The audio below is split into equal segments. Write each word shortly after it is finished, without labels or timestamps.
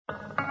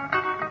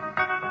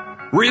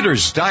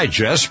Reader's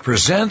Digest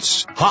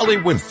presents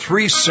Hollywood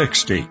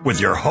 360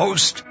 with your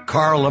host,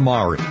 Carl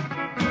Amari.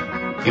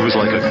 He was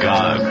like a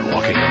god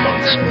walking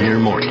amongst mere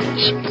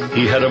mortals.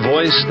 He had a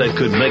voice that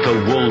could make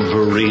a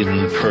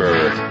wolverine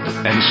purr,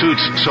 and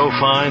suits so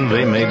fine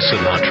they made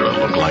Sinatra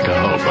look like a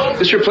hobo.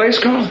 This your place,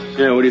 Carl?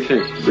 Yeah, what do you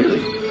think? Really?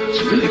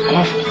 It's really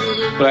awful.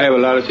 But I have a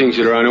lot of things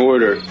that are on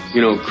order.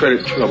 You know,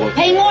 credit trouble.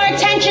 Pay more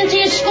attention to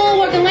your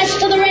schoolwork and less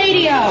to the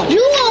radio.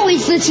 You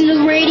always listen to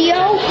the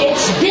radio.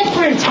 It's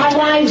different. Our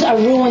lives are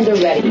ruined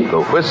already.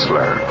 The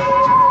Whistler.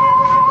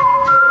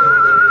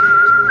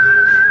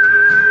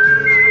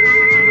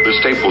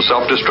 This tape will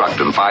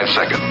self-destruct in 5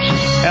 seconds.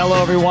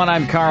 Hello, everyone.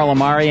 I'm Carl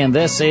Amari, and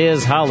this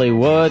is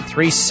Hollywood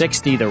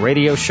 360, the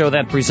radio show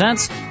that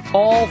presents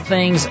all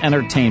things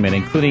entertainment,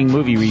 including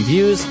movie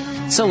reviews,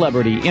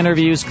 celebrity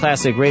interviews,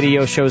 classic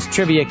radio shows,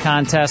 trivia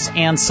contests,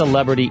 and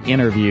celebrity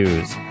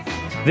interviews.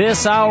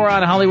 This hour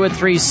on Hollywood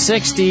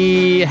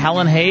 360,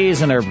 Helen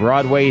Hayes and her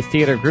Broadway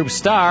theater group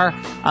star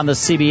on the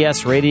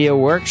CBS Radio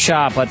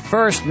Workshop. But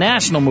first,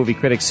 national movie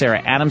critic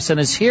Sarah Adamson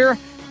is here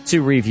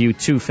to review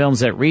two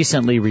films that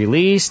recently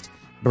released,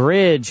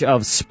 Bridge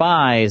of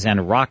Spies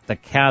and Rock the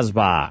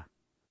Kasbah.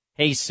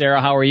 Hey,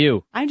 Sarah, how are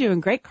you? I'm doing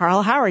great,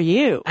 Carl. How are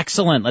you?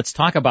 Excellent. Let's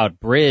talk about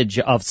Bridge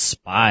of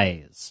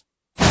Spies.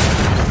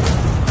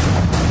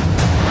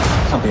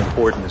 Something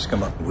important has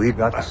come up. We've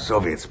got a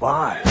Soviet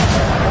spy.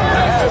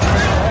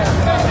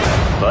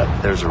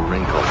 But there's a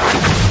wrinkle.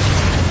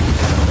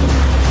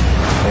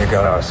 They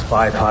got our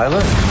spy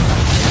pilot.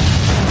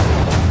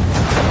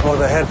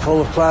 With a head full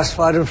of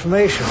classified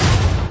information.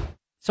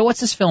 So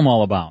what's this film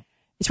all about?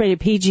 It's rated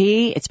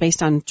PG. It's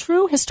based on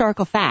true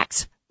historical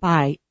facts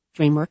by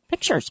DreamWorks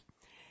Pictures.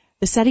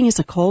 The setting is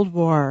the Cold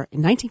War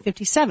in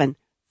 1957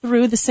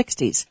 through the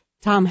 60s.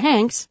 Tom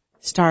Hanks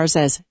stars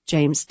as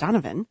James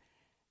Donovan,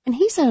 and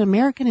he's an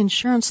American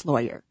insurance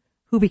lawyer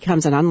who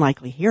becomes an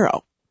unlikely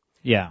hero.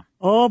 Yeah.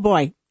 Oh,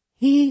 boy.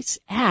 He's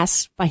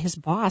asked by his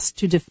boss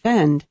to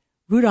defend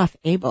Rudolph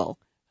Abel,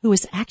 who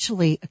is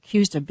actually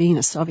accused of being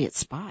a Soviet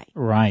spy.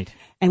 Right.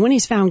 And when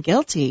he's found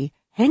guilty,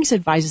 Hanks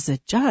advises the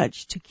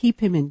judge to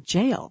keep him in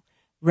jail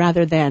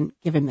rather than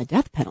give him the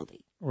death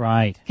penalty.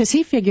 Right. Because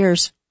he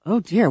figures, oh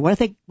dear, what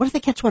if they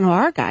catch one of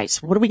our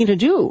guys? What are we going to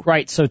do?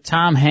 Right. So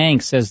Tom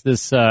Hanks, as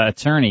this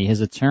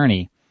his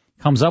attorney,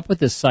 comes up with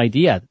this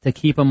idea to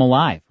keep him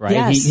alive, right?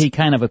 Yes. He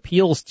kind of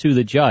appeals to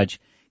the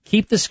judge.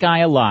 Keep this guy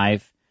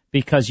alive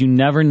because you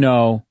never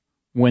know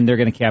when they're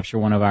going to capture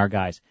one of our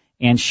guys.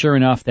 And sure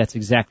enough, that's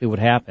exactly what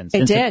happens.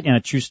 It did. In a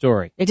true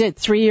story. It did,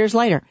 3 years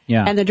later.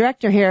 Yeah. And the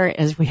director here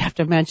is, we have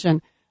to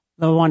mention,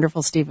 the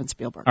wonderful Steven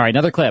Spielberg. All right,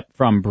 another clip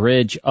from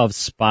Bridge of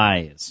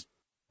Spies.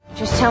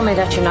 Just tell me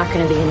that you're not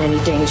going to be in any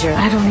danger.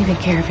 I don't even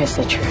care if it's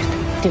the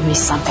truth. Give me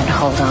something to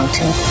hold on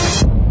to.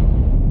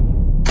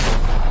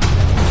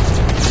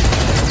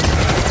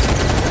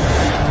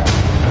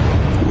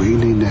 We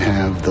need to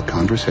have the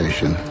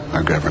conversation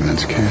our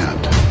governments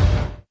can't.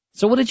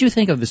 So what did you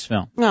think of this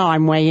film? No,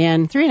 I'm way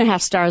in.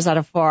 3.5 stars out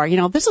of 4. You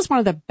know, this is one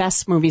of the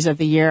best movies of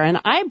the year,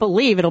 and I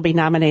believe it'll be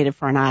nominated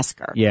for an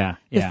Oscar. Yeah.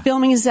 The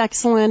filming is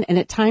excellent, and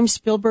at times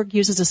Spielberg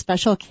uses a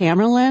special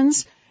camera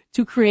lens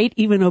to create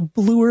even a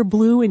bluer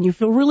blue, and you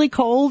feel really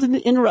cold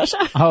in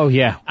Russia. Oh,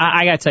 yeah.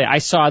 I got to tell you, I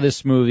saw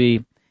this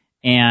movie,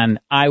 and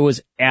I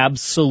was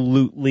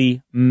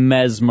absolutely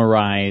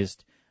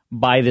mesmerized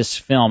by this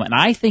film. And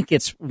I think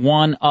it's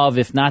one of,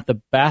 if not the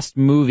best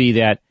movie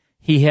that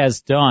he has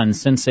done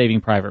since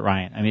Saving Private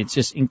Ryan. I mean, it's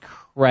just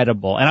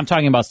incredible. And I'm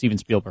talking about Steven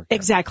Spielberg here.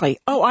 Exactly.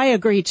 Oh, I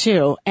agree,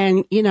 too.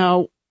 And, you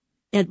know,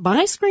 at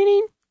my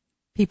screening,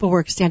 people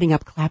were standing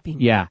up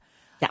clapping. Yeah.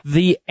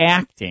 The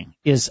acting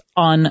is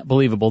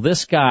unbelievable.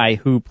 This guy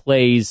who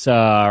plays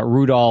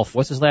Rudolph,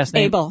 what's his last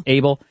name?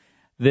 Abel.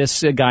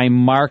 This guy,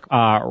 Mark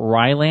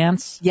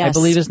Rylance, yes. I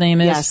believe his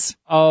name is. Yes.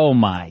 Oh,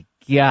 my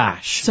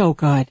gosh. So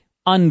good.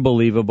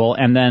 Unbelievable.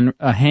 And then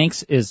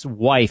Hanks'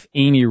 wife,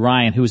 Amy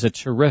Ryan, who's a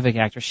terrific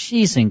actress.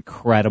 She's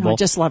incredible. I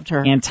just loved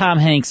her. And Tom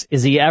Hanks,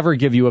 does he ever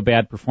give you a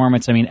bad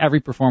performance? I mean,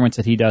 every performance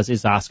that he does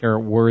is Oscar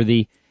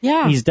worthy.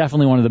 Yeah. He's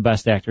definitely one of the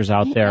best actors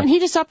out there. And he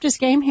just upped his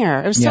game here.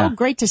 It was so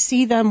great to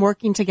see them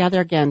working together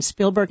again,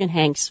 Spielberg and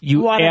Hanks.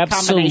 You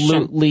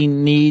absolutely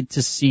need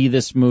to see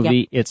this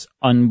movie. Yep. It's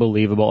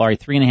unbelievable. All right,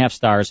 3.5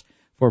 stars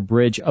for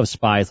Bridge of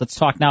Spies. Let's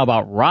talk now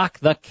about Rock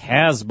the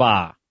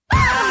Kasbah.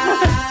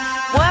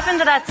 What happened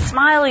to that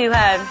smile you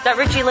had? That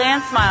Richie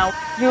Land smile?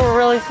 You were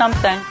really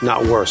something.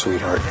 Not worse,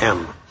 sweetheart.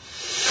 M.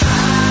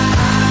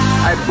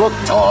 I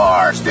booked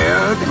tours,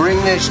 dude. Bring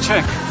this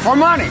chick. For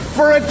money.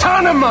 For a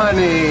ton of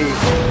money.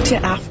 To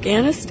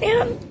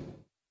Afghanistan?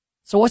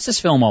 So what's this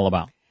film all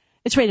about?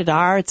 It's rated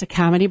R. It's a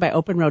comedy by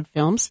Open Road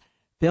Films.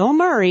 Bill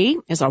Murray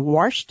is a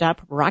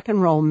washed-up rock and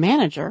roll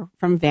manager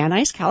from Van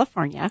Nuys,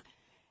 California.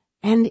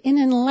 And in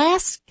a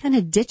last kind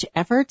of ditch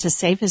effort to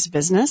save his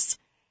business,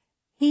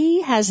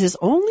 he has his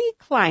only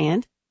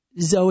client,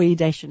 Zooey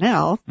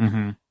Deschanel,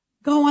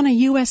 go on a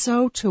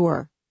USO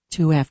tour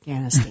to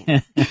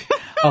Afghanistan.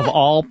 Of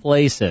all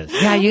places.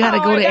 Yeah, you got to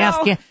go to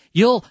Afghanistan.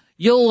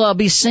 You'll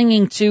be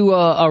singing to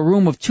a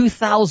room of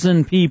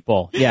 2,000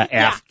 people. Yeah,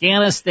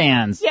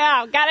 Afghanistan's.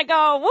 Yeah, gotta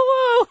go.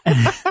 Woo-woo.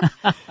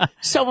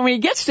 So when he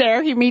gets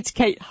there, he meets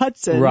Kate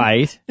Hudson.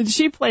 Right. And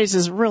she plays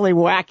this really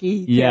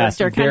wacky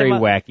character. Very kind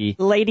of wacky.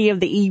 Lady of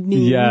the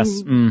evening. Yes.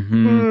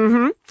 Mm-hmm.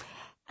 Mm-hmm.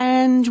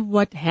 And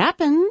what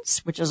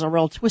happens, which is a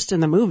real twist in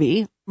the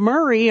movie,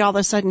 Murray all of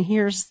a sudden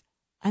hears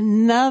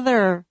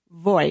another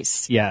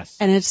voice. Yes.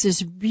 And it's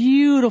this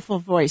beautiful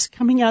voice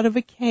coming out of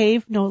a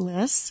cave, no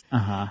less.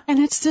 Uh-huh. And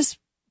it's this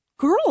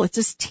girl, it's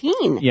this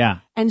teen. Yeah.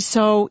 And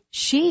so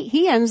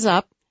he ends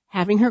up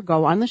having her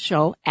go on the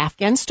show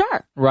Afghan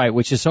Star. Right,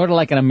 which is sort of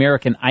like an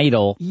American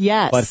Idol.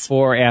 Yes. But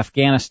for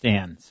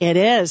Afghanistan. It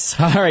is.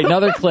 All right,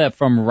 another clip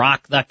from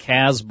Rock the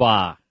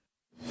Kasbah.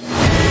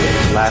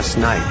 Last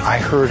night, I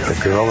heard a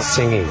girl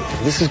singing.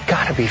 This has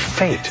got to be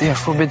fate. They are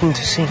forbidden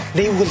to sing.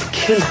 They will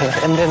kill her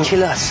and then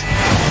kill us.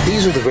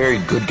 These are the very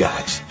good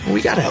guys.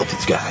 We got to help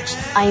these guys.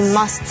 I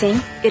must sing.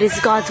 It is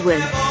God's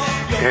will.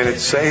 And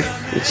it's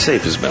safe? It's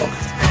safe as milk.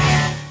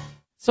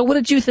 So what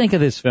did you think of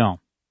this film?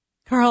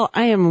 Carl,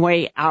 I am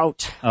way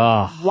out.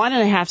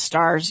 1.5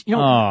 stars. You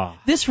know,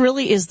 this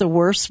really is the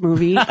worst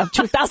movie of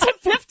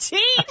 2015.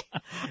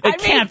 It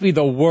can't be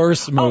the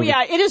worst movie. Oh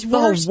yeah, it is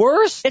worse. The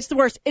worst? It's the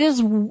worst. It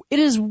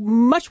is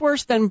much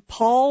worse than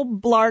Paul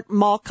Blart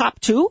Mall Cop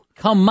 2.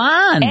 Come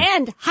on.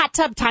 And Hot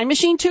Tub Time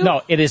Machine 2.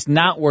 No, it is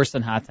not worse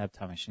than Hot Tub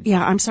Time Machine 2.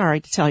 Yeah, I'm sorry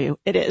to tell you.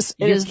 It is.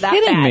 It You're is that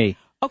kidding bad. me.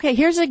 Okay,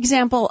 here's an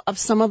example of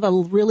some of the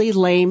really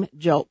lame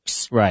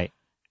jokes. Right.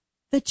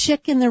 The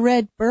chick in the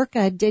red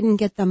burqa didn't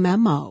get the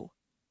memo.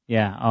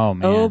 Yeah, oh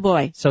man. Oh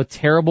boy. So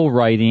terrible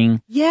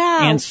writing.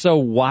 Yeah. And so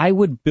why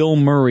would Bill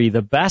Murray,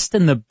 the best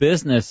in the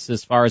business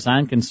as far as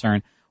I'm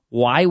concerned,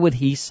 why would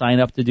he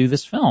sign up to do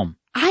this film?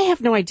 I have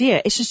no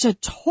idea. It's just a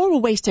total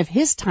waste of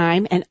his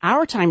time and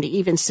our time to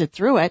even sit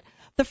through it.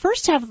 The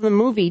first half of the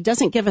movie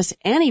doesn't give us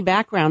any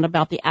background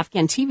about the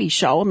Afghan TV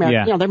show,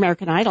 the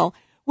American Idol,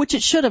 which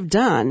it should have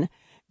done.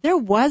 There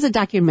was a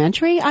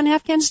documentary on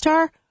Afghan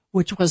Star,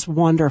 which was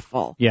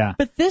wonderful. Yeah.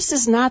 But this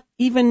is not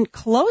even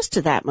close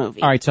to that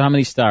movie. All right, so how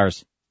many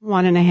stars?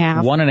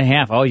 1.5.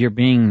 1.5. Oh, you're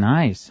being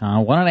nice, huh?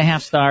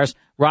 1.5 stars.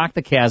 Rock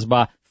the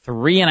Kasbah.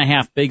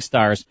 3.5 big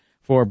stars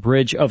for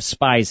Bridge of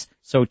Spies.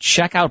 So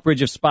check out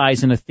Bridge of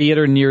Spies in a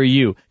theater near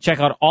you. Check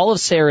out all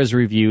of Sarah's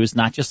reviews,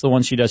 not just the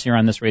ones she does here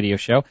on this radio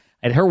show,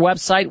 at her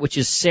website, which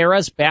is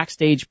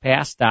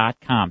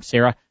sarahsbackstagepass.com.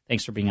 Sarah,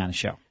 thanks for being on the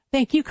show.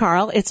 Thank you,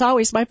 Carl. It's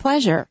always my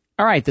pleasure.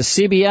 All right, the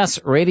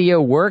CBS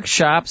Radio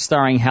Workshop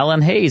starring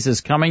Helen Hayes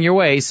is coming your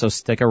way, so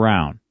stick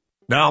around.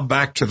 Now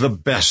back to the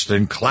best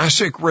in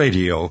classic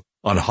radio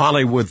on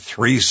Hollywood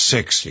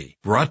 360,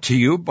 brought to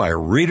you by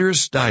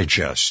Reader's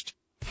Digest.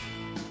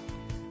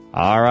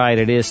 All right,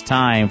 it is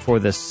time for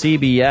the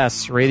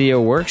CBS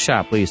Radio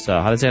Workshop,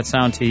 Lisa. How does that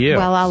sound to you?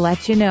 Well, I'll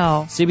let you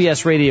know.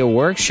 CBS Radio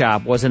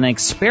Workshop was an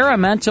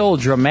experimental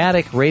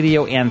dramatic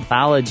radio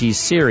anthology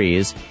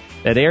series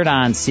that aired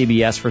on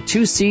CBS for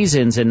 2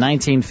 seasons in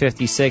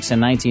 1956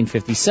 and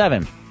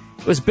 1957.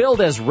 It was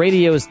billed as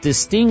radio's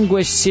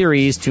distinguished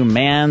series to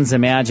man's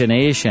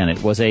imagination.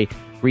 It was a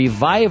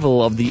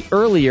revival of the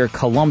earlier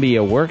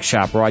Columbia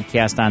Workshop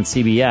broadcast on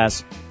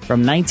CBS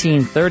from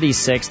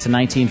 1936 to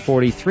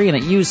 1943, and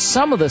it used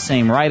some of the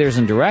same writers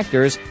and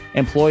directors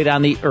employed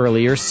on the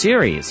earlier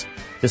series.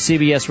 The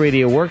CBS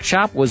Radio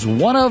Workshop was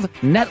one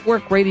of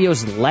network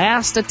radio's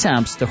last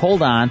attempts to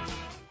hold on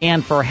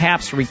and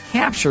perhaps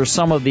recapture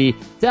some of the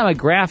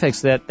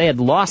demographics that they had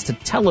lost to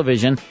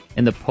television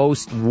in the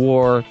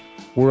post-war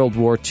World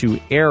War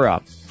II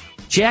era.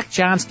 Jack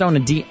Johnstone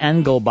and Dee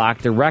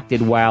Engelbach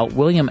directed, while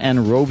William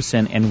N.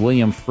 Robeson and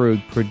William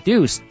Frug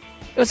produced.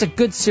 It was a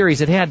good series.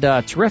 It had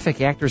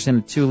terrific actors in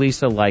it too,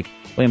 Lisa, like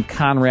William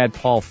Conrad,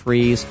 Paul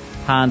Frees,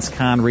 Hans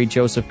Conried,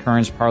 Joseph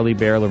Kearns, Parley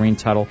Bear, Lorene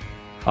Tuttle.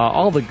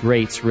 All the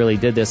greats really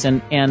did this.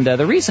 And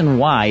the reason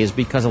why is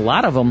because a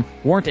lot of them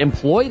weren't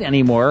employed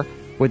anymore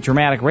with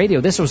dramatic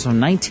radio. This was from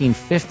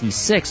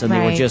 1956, and they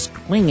were just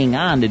clinging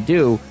on to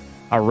do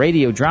a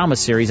radio drama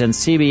series, and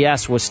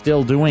CBS was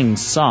still doing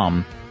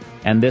some,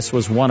 and this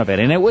was one of it.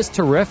 And it was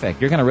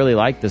terrific. You're going to really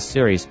like this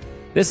series.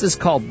 This is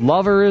called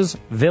Lovers,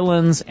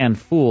 Villains, and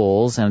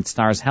Fools, and it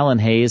stars Helen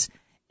Hayes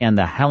and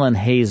the Helen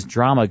Hayes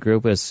Drama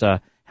Group. It's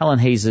Helen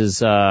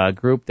Hayes'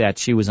 group that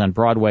she was on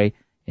Broadway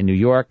in New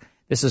York.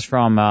 This is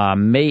from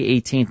May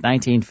 18,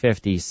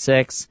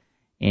 1956.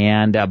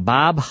 And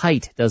Bob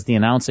Hite does the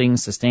announcing,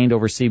 sustained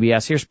over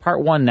CBS. Here's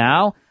part 1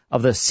 now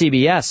of the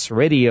CBS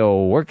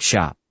Radio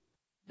Workshop.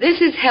 This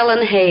is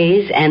Helen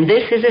Hayes, and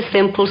this is a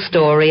simple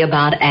story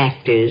about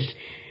actors.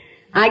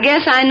 I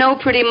guess I know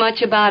pretty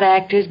much about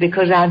actors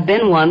because I've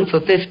been one for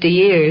 50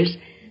 years.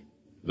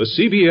 The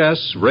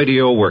CBS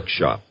Radio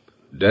Workshop,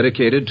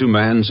 dedicated to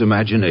man's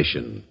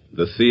imagination,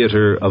 the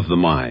theater of the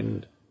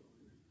mind.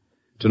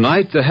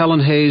 Tonight, the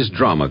Helen Hayes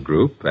Drama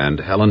Group and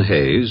Helen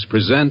Hayes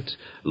present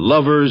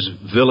Lovers,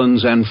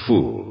 Villains, and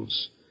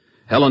Fools.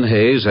 Helen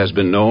Hayes has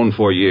been known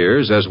for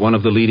years as one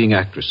of the leading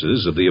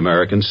actresses of the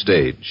American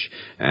stage,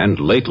 and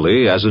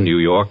lately as a New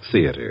York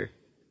theater.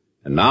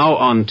 And now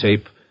on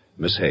tape,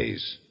 Miss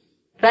Hayes.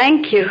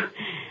 Thank you.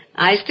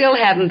 I still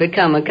haven't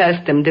become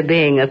accustomed to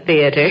being a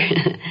theater.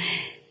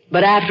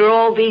 But after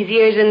all these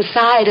years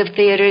inside of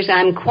theaters,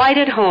 I'm quite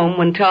at home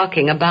when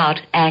talking about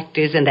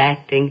actors and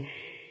acting.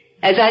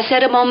 As I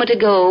said a moment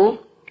ago,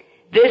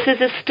 this is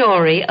a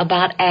story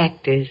about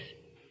actors.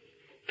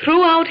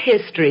 Throughout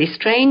history,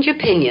 strange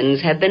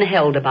opinions have been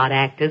held about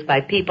actors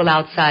by people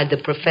outside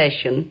the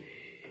profession,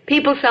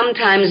 people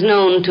sometimes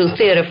known to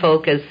theater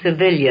folk as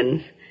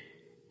civilians.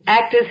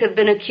 Actors have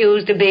been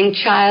accused of being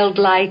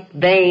childlike,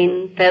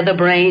 vain,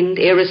 feather-brained,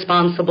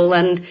 irresponsible,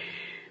 and,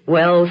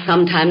 well,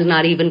 sometimes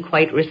not even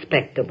quite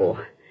respectable.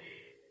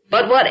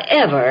 But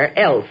whatever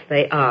else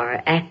they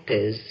are,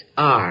 actors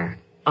are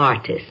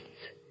artists.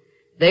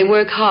 They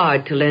work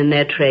hard to learn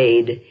their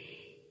trade.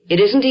 It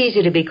isn't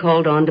easy to be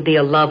called on to be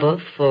a lover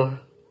for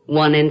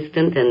one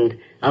instant and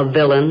a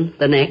villain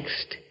the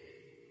next,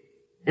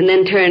 and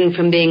then turn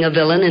from being a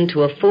villain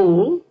into a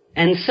fool.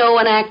 And so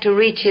an actor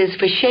reaches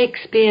for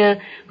Shakespeare,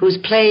 whose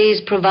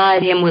plays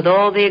provide him with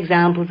all the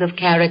examples of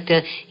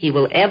character he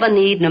will ever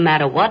need, no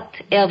matter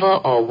whatever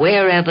or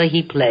wherever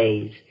he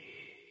plays.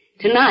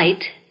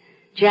 Tonight,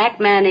 Jack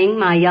Manning,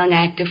 my young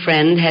actor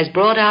friend, has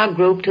brought our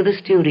group to the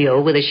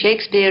studio with a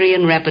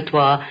Shakespearean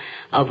repertoire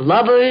of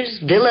lovers,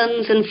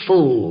 villains, and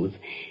fools.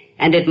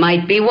 And it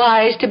might be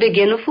wise to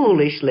begin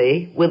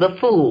foolishly with a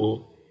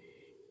fool.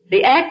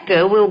 The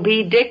actor will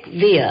be Dick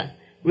Vere,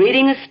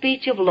 reading a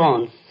speech of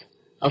Launce,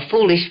 a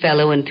foolish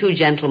fellow and two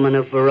gentlemen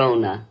of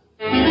Verona.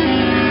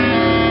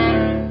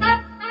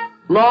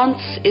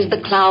 Launce is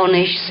the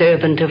clownish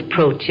servant of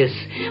Proteus,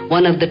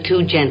 one of the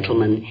two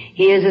gentlemen.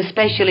 He is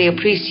especially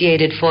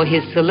appreciated for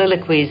his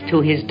soliloquies to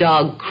his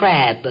dog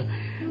Crab,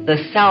 the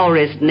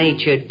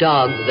sourest-natured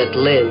dog that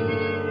lives.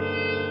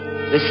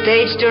 The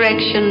stage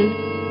direction,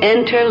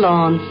 enter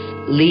Launce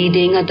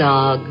leading a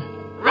dog.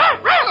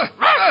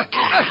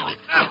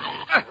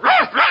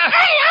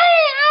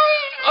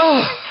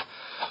 Oh,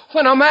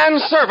 when a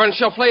manservant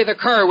shall play the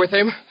cur with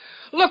him,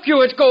 look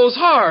you, it goes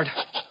hard.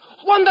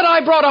 One that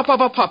I brought up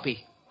of a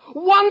puppy.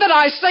 One that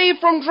I saved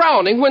from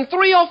drowning when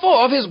 3 or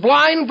 4 of his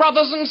blind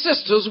brothers and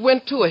sisters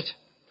went to it.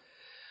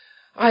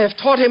 I have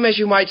taught him, as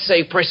you might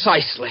say,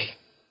 precisely.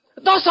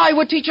 Thus I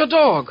would teach a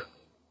dog.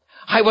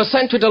 I was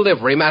sent to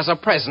deliver him as a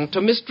present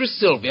to Mistress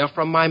Sylvia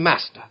from my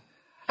master.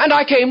 And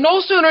I came no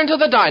sooner into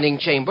the dining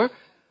chamber,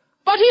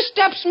 but he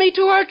steps me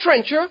to her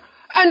trencher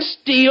and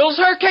steals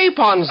her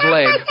capon's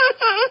leg.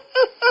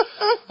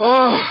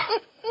 Oh,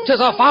 'tis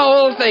a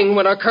foul thing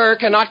when a cur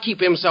cannot keep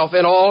himself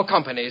in all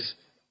companies.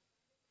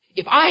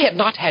 If I had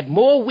not had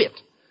more wit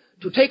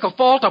to take a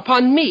fault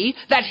upon me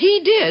that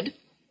he did,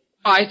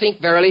 I think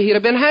verily he'd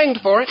have been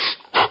hanged for it.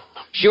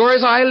 Sure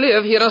as I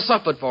live, he'd have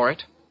suffered for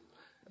it.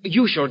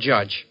 You shall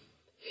judge.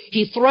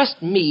 He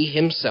thrust me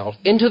himself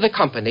into the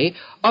company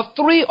of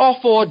 3 or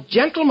 4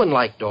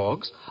 gentleman-like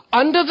dogs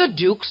under the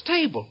Duke's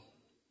table.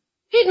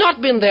 He'd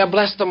not been there,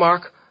 bless the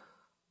mark,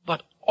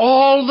 but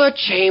all the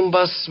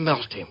chamber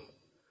smelt him.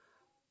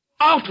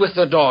 Out with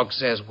the dog,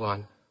 says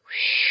one.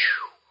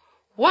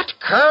 Whew! What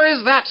cur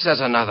is that,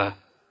 says another.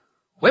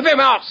 Whip him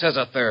out, says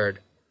a third.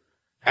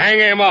 Hang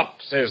him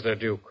up, says the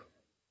Duke.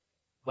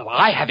 Well,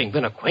 I, having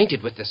been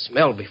acquainted with the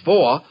smell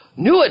before,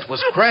 knew it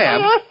was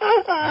Crab,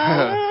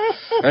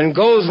 and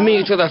goes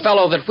me to the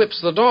fellow that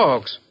whips the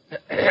dogs.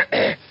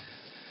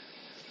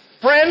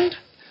 Friend,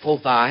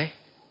 quoth I,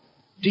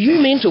 do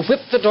you mean to whip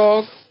the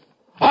dog?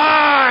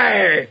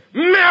 Aye,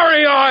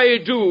 marry I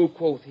do,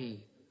 quoth he.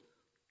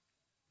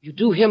 You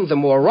do him the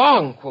more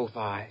wrong, quoth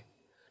I.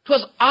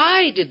 'Twas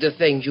I did the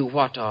thing you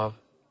wot of.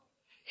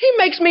 He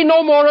makes me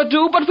no more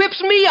ado, but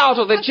whips me out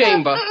of the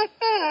chamber.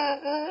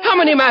 How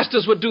many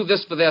masters would do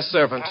this for their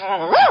servant?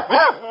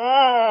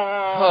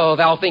 Oh,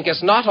 thou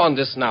thinkest not on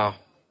this now.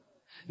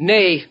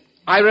 Nay,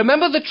 I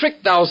remember the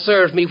trick thou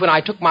served me when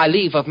I took my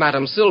leave of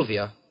Madam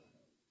Sylvia.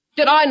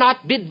 Did I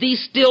not bid thee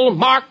still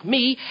mark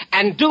me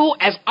and do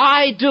as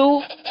I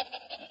do?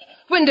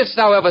 When didst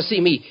thou ever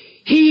see me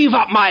heave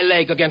up my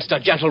leg against a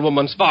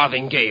gentlewoman's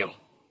farthingale?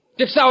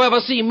 Didst thou ever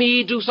see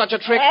me do such a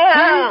trick?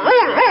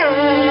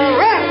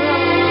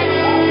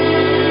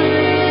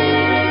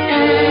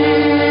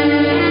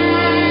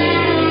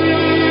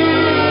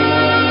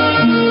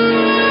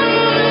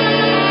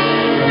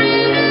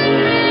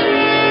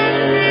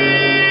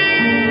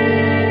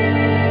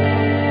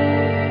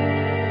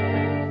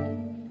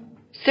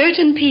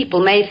 Certain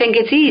people may think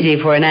it's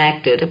easy for an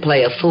actor to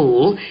play a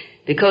fool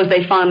because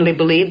they fondly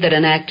believe that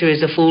an actor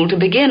is a fool to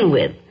begin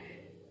with.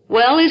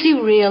 Well, is he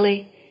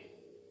really?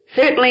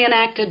 Certainly an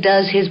actor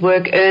does his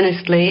work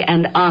earnestly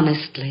and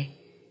honestly.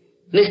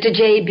 Mr.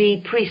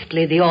 J.B.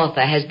 Priestley, the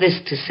author, has this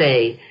to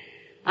say.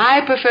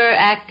 I prefer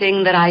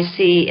acting that I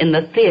see in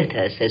the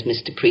theater, says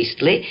Mr.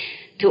 Priestley,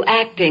 to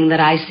acting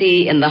that I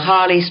see in the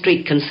Harley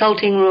Street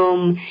consulting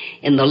room,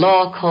 in the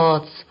law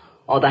courts,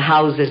 or the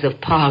Houses of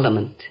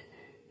Parliament.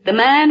 The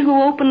man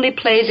who openly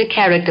plays a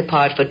character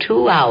part for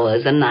 2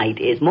 hours a night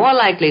is more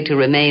likely to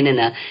remain in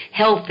a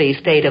healthy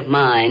state of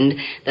mind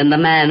than the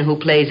man who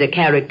plays a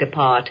character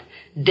part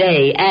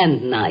day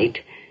and night,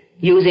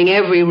 using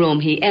every room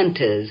he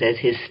enters as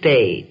his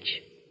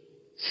stage.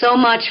 So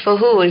much for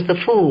who is the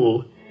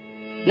fool.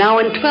 Now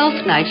in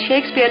Twelfth Night,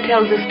 Shakespeare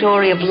tells the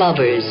story of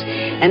lovers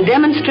and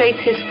demonstrates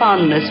his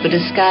fondness for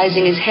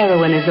disguising his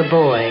heroine as a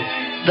boy,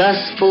 thus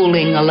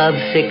fooling a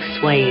lovesick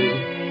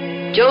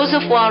swain.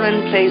 Joseph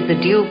Warren plays the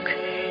Duke,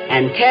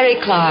 and Terry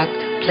Clark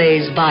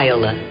plays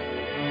Viola.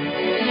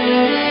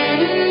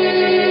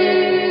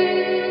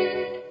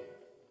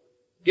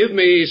 Give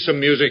me some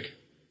music.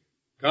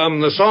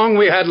 Come, the song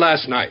we had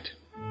last night.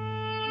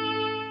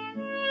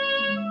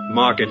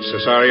 Mark it,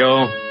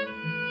 Cesario.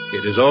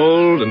 It is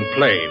old and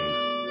plain.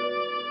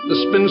 The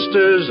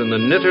spinsters and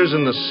the knitters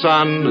in the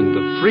sun and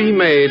the free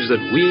maids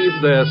that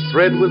weave their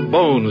thread with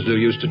bones do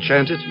used to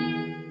chant it.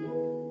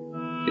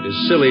 It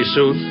is silly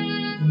sooth,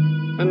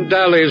 and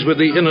dallies with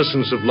the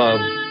innocence of love,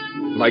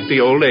 like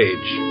the old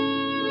age.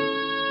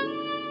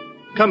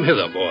 Come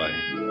hither, boy.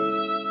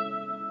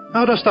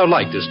 How dost thou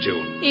like this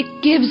tune?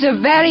 It gives a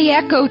very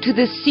echo to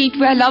the seat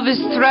where love is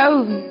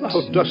throned.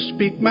 Thou dost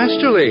speak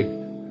masterly.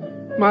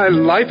 My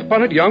life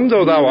upon it, young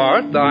though thou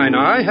art, thine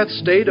eye hath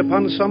stayed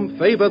upon some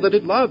favor that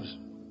it loves.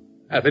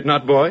 Hath it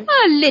not, boy?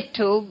 A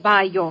little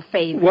by your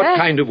favor. What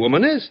kind of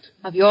woman is't?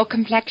 Of your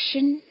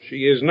complexion.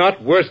 She is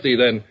not worth thee,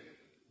 then.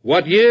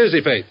 What years,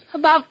 i' faith?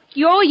 About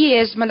your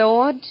years, my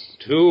lord.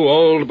 Too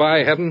old,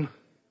 by heaven.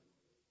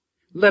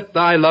 Let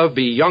thy love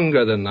be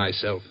younger than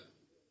thyself,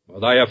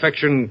 or thy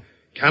affection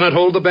cannot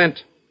hold the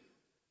bent.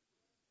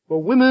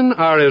 For women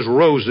are as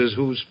roses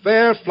whose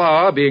fair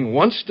flower, being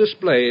once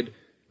displayed,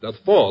 doth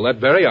fall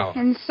that very hour.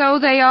 And so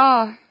they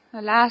are.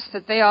 Alas,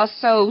 that they are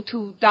so,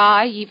 to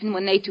die even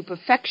when they to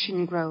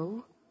perfection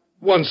grow.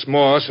 Once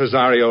more,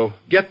 Cesario,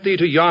 get thee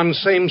to yon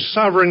same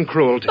sovereign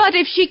cruelty. But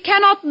if she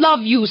cannot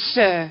love you,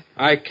 sir.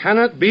 I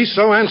cannot be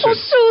so answered. Oh,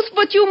 sooth,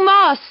 but you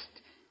must.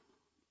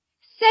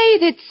 Say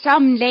that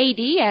some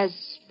lady, as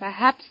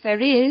perhaps there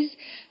is,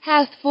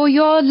 hath for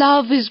your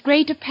love as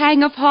great a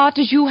pang of heart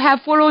as you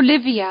have for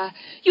Olivia.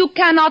 You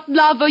cannot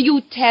love her,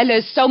 you tell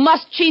us, so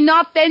must she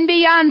not then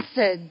be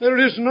answered? There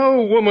is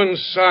no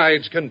woman's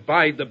sides can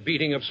bide the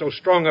beating of so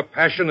strong a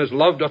passion as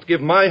love doth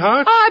give my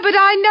heart. Aye, but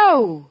I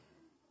know.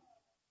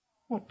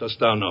 What dost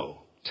thou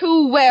know?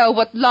 Too well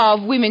what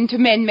love women to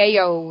men may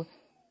owe.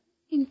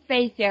 In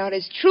faith they are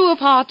as true of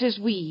heart as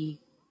we.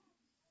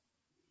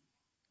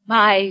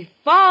 My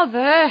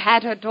father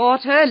had a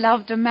daughter,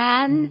 loved a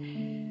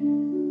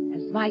man.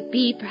 As might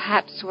be,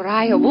 perhaps, were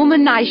I a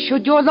woman, I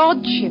should your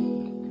lordship.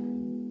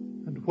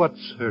 And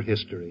what's her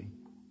history?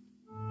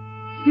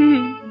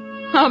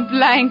 A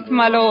blank,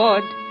 my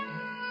lord.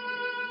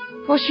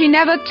 For she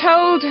never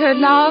told her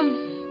love,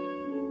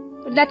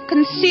 but let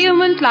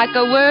concealment like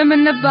a worm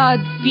in the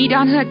bud feed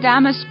on her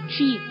damask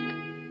cheek.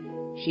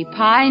 She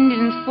pined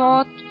in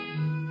thought,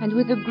 and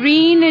with a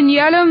green and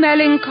yellow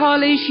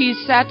melancholy she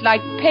sat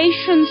like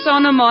Patience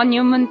on a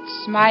monument,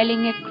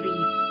 smiling at grief.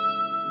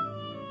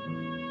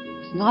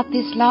 Was not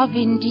this love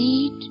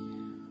indeed?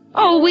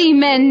 Oh, we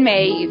men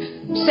may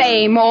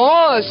say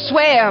more,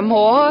 swear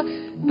more,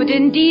 but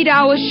indeed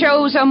our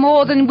shows are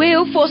more than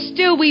will, for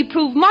still we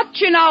prove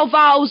much in our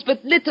vows,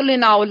 but little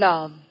in our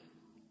love.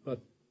 But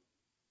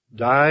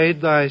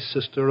died thy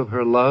sister of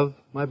her love,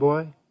 my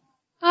boy?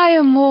 I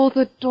am all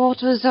the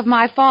daughters of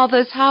my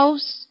father's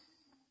house,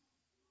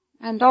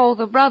 and all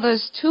the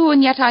brothers too,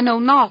 and yet I know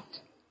not.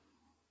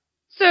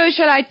 Sir,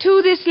 shall I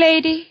to this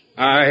lady?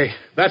 Aye,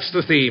 that's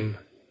the theme.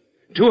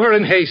 To her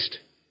in haste.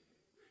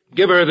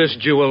 Give her this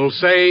jewel.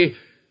 Say,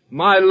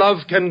 my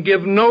love can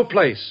give no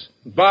place,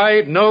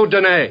 bide no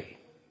denay.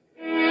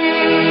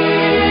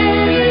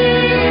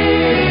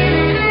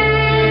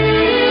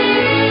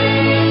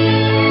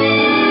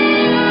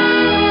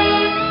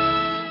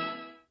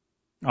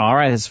 All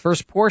right, his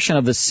first portion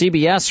of the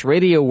CBS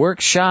Radio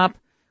Workshop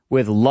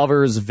with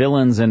Lovers,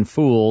 Villains, and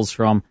Fools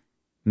from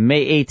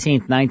May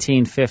 18th,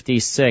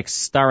 1956,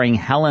 starring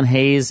Helen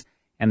Hayes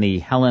and the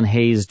Helen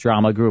Hayes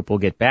Drama Group. We'll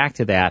get back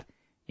to that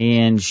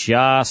in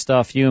just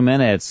a few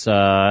minutes.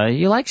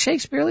 You like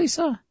Shakespeare,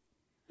 Lisa?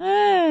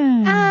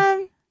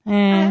 I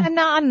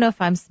don't know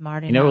if I'm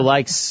smart enough. You know who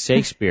likes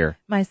Shakespeare?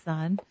 My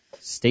son.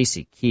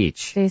 Stacy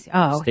Keach.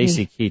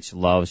 Stacy Keach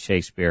loves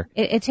Shakespeare.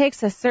 It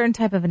takes a certain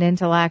type of an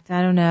intellect.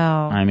 I don't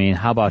know. I mean,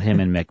 how about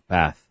him in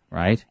Macbeth,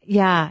 right?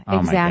 Yeah, oh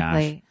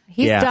exactly. My gosh.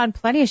 He's done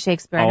plenty of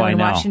Shakespeare. I know in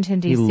Washington,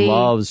 D.C. He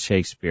loves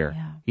Shakespeare.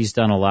 Yeah. He's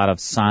done a lot of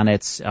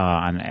sonnets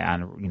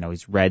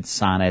he's read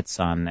sonnets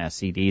on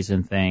CDs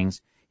and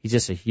things. He's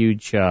just a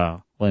huge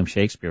William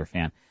Shakespeare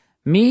fan.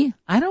 Me,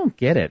 I don't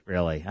get it,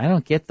 really. I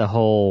don't get the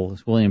whole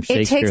William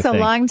Shakespeare thing. It takes a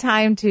long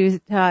time to,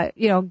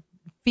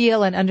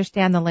 feel and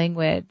understand the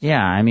language. Yeah,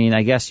 I mean,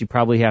 I guess you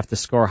probably have to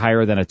score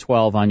higher than a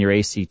 12 on your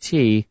ACT.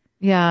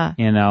 Yeah.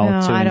 To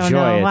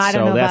enjoy it.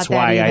 So that's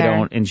why I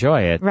don't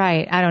enjoy it.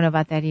 Right. I don't know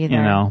about that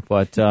either.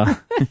 But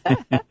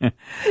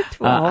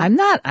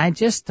I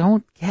just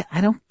don't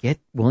get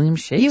William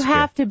Shakespeare. You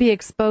have to be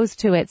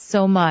exposed to it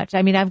so much.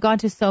 I mean, I've gone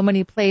to so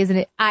many plays,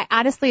 and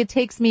honestly, it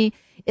takes me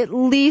at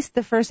least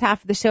the first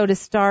half of the show to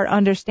start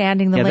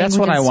understanding the language. That's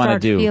what I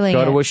want to do.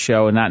 Go to a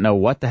show and not know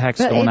what the heck's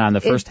going on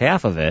the first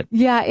half of it.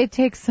 Yeah, it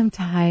takes some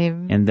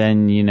time. And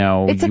then,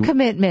 it's a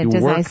commitment,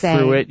 as I say. You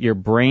work through it, your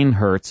brain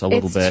hurts a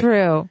little bit. It's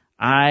true.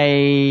 I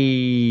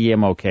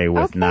am okay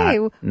with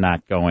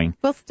not going.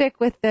 We'll stick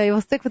with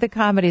the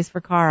comedies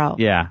for Carl.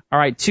 Yeah. All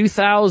right,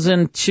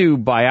 2002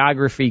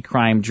 biography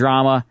crime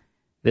drama.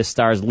 This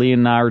stars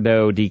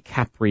Leonardo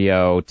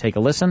DiCaprio. Take a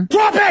listen.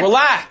 Drop it!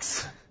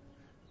 Relax.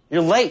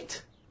 You're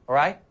late, all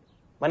right?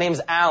 My name's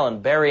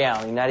Alan, Barry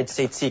Allen, United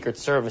States Secret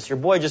Service. Your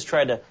boy just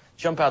tried to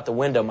jump out the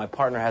window. My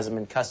partner has him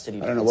in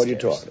custody. I don't know what you're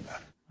talking about.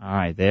 All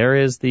right, there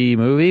is the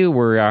movie.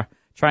 We're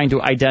trying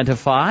to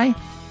identify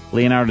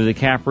Leonardo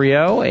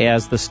DiCaprio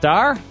as the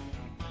star,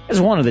 as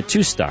one of the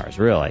two stars,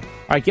 really.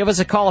 All right, give us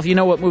a call if you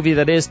know what movie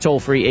that is. Toll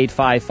free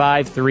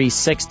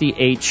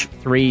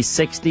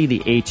 855-360-H360.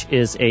 The H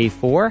is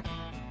A4.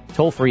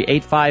 Toll free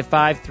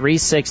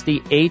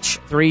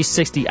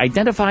 855-360-H360.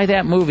 Identify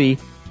that movie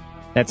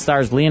that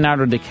stars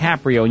Leonardo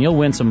DiCaprio, and you'll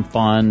win some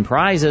fun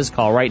prizes.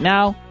 Call right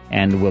now,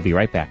 and we'll be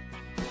right back.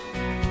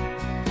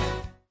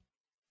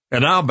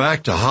 And now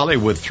back to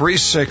Hollywood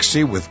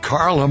 360 with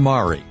Carl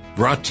Amari.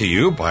 Brought to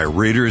you by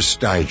Reader's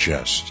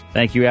Digest.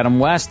 Thank you, Adam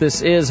West.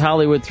 This is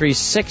Hollywood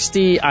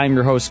 360. I'm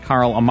your host,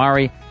 Carl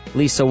Amari.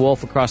 Lisa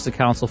Wolf across the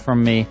console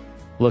from me,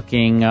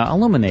 looking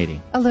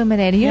illuminating.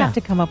 Illuminating. You have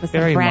to come up with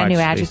some brand new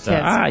adjectives.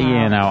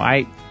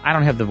 I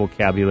don't have the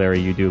vocabulary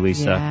you do,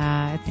 Lisa.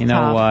 Yeah, it's you know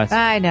tough. what?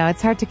 I know.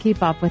 It's hard to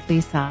keep up with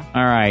Lisa.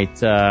 All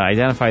right.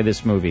 Identify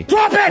this movie.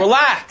 Drop it!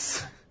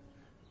 Relax.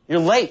 You're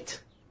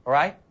late, all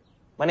right?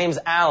 My name's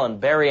Alan,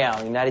 Barry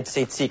Allen, United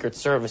States Secret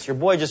Service. Your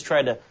boy just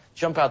tried to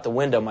jump out the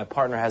window. My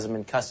partner has him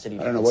in custody.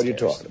 I don't know what you're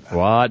talking about.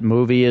 What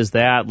movie is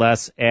that?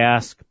 Let's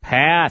ask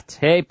Pat.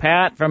 Hey,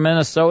 Pat from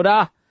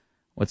Minnesota.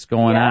 What's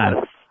going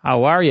on?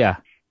 How are you?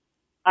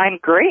 I'm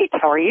great.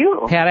 How are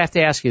you? Pat, I have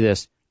to ask you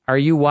this. Are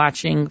you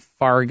watching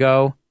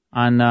Fargo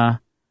on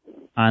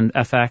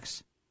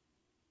FX?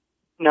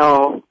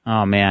 No.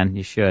 Oh man,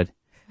 you should.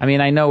 I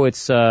mean, I know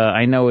it's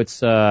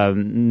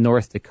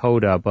North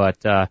Dakota,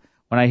 but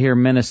when I hear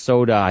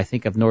Minnesota, I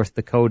think of North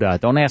Dakota.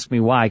 Don't ask me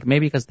why.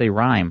 Maybe because they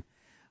rhyme.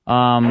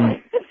 I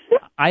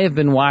have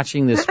been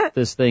watching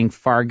this thing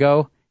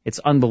Fargo. It's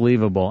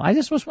unbelievable. I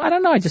just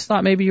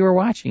thought maybe you were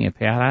watching it,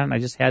 Pat. I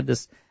just had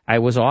this. I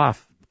was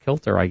off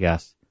kilter, I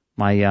guess.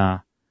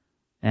 I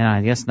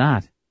guess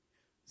not.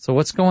 So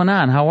what's going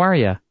on? How are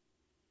you?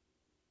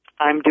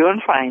 I'm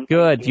doing fine.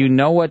 Good. You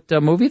know what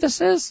movie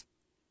this is?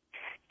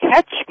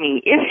 Catch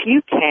Me If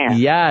You Can.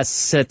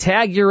 Yes.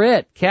 Tag, you're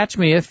it. Catch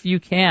Me If You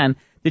Can.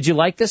 Did you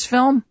like this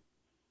film?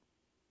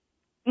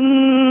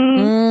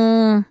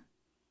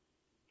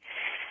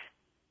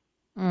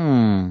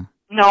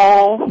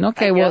 No.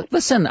 Okay. Well,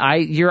 listen.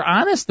 You're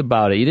honest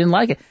about it. You didn't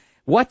like it.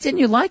 What didn't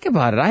you like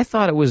about it? I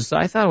thought it was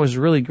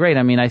really great.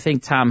 I mean, I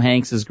think Tom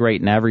Hanks is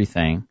great in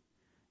everything,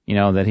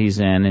 that he's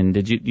in. And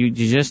did you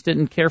just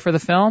didn't care for the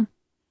film?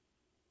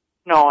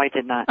 No, I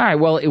did not. All right.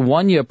 Well, it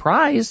won you a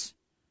prize,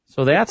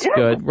 so that's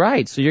good.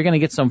 Right. So you're going to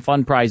get some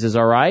fun prizes.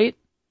 All right.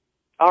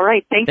 All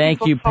right.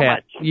 Thank you,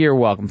 Pat. So much. You're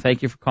welcome.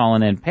 Thank you for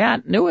calling in.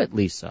 Pat knew it,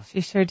 Lisa.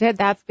 She sure did.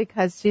 That's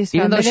because she's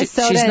from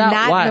Minnesota and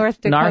not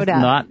North Dakota.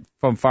 Not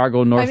from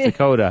Fargo, North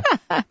Dakota.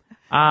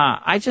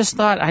 I just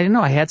thought, I don't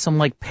know, I had some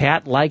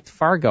Pat liked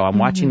Fargo. I'm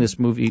watching this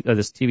movie,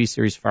 this TV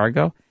series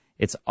Fargo.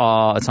 It's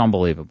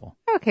unbelievable.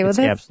 Okay, well,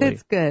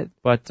 that's good.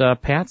 But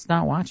Pat's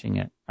not watching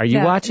it. Are you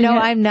watching it? No,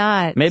 I'm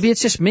not. Maybe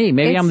it's just me.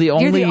 Maybe I'm the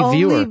only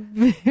viewer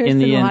in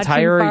the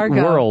entire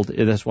world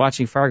that's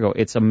watching Fargo.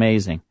 It's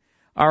amazing.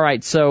 All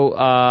right, so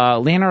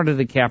Leonardo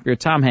DiCaprio,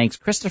 Tom Hanks,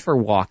 Christopher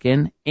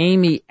Walken,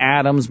 Amy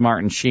Adams,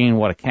 Martin Sheen.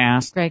 What a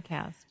cast. Great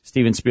cast.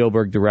 Steven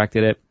Spielberg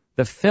directed it.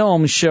 The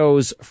film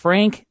shows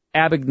Frank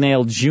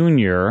Abagnale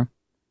Jr.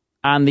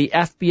 on the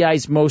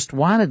FBI's most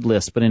wanted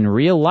list, but in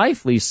real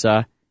life,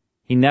 Lisa,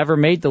 he never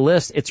made the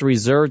list. It's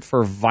reserved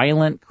for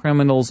violent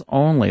criminals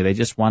only. They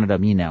just wanted to,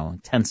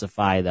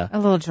 intensify a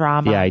little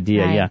drama. The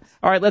idea, right. Yeah.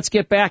 All right, let's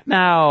get back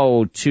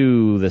now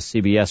to the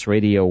CBS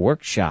Radio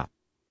Workshop.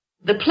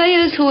 The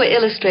players who are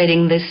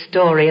illustrating this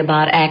story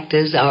about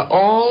actors are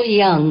all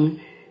young.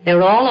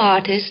 They're all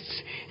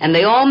artists, and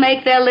they all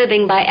make their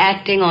living by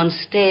acting on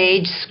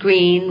stage,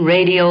 screen,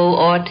 radio,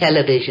 or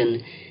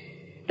television.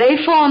 They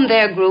formed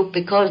their group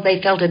because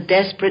they felt a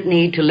desperate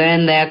need to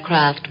learn their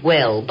craft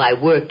well by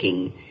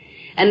working.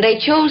 And they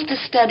chose to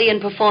study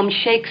and perform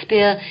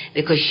Shakespeare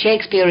because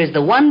Shakespeare is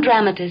the one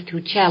dramatist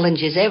who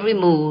challenges every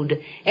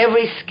mood,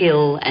 every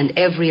skill, and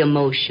every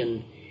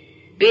emotion.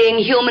 Being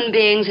human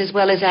beings as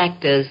well as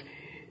actors,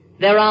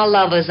 there are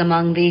lovers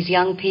among these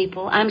young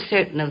people, I'm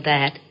certain of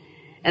that.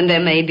 And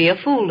there may be a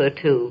fool or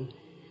two.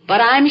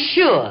 But I'm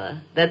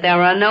sure that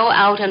there are no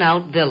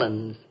out-and-out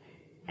villains.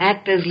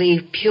 Actors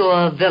leave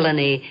pure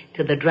villainy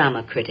to the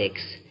drama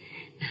critics.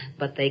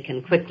 But they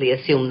can quickly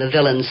assume the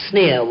villain's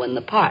sneer when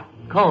the part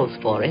calls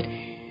for it.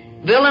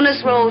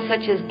 Villainous roles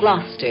such as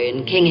Gloucester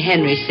in King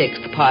Henry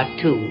VI, Part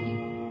 2.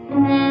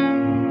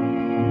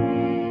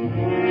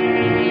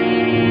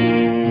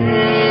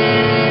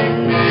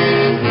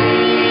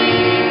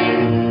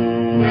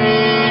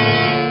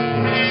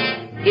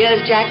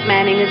 Here's Jack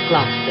Manning as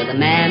Gloucester, the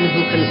man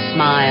who can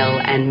smile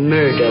and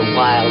murder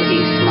while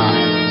he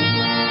smiles.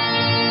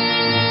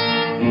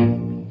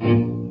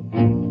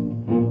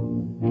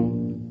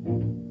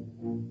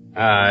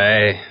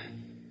 Aye.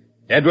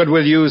 Edward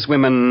will use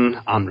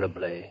women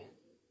honorably.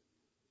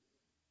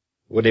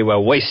 Would he were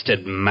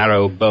wasted,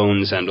 marrow,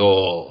 bones, and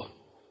all,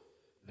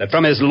 that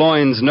from his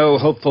loins no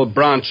hopeful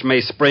branch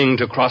may spring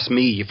to cross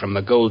me from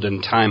the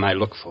golden time I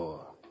look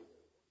for.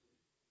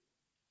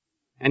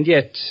 And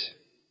yet,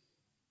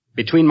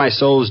 between my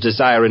soul's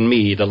desire and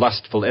me, the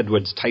lustful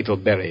Edward's title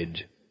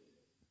buried,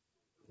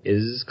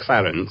 is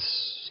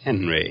Clarence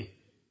Henry,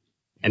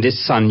 and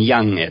his son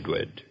young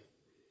Edward,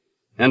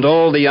 and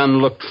all the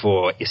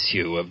unlooked-for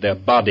issue of their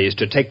bodies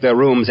to take their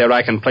rooms ere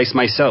I can place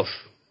myself.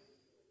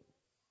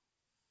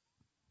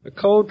 A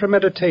cold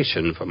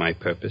premeditation for my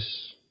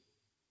purpose.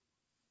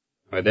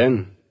 Why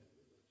then,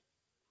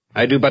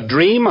 I do but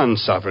dream on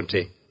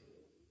sovereignty.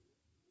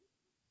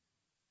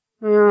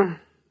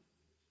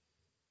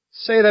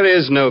 Say there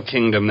is no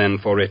kingdom then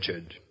for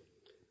Richard.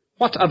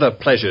 What other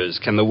pleasures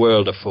can the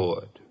world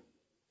afford?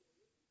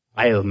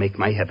 I'll make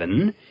my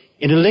heaven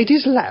in a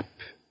lady's lap,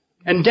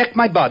 and deck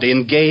my body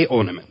in gay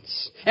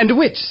ornaments, and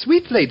wit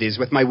sweet ladies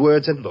with my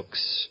words and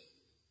looks.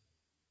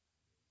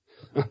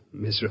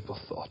 Miserable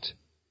thought,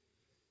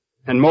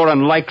 and more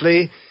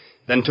unlikely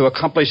than to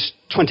accomplish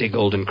 20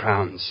 golden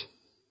crowns.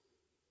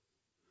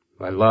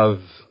 My love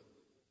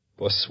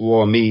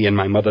forswore me in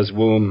my mother's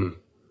womb.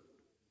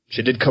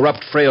 She did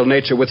corrupt frail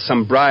nature with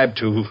some bribe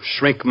to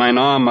shrink mine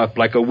arm up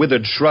like a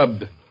withered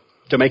shrub,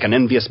 to make an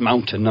envious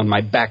mountain on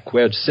my back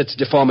where sits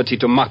deformity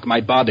to mock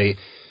my body,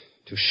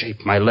 to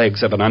shape my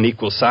legs of an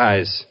unequal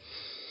size,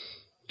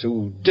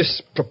 to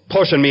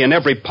disproportion me in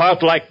every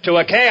part like to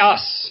a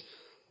chaos,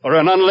 or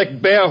an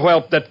unlicked bear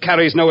whelp that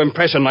carries no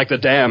impression like the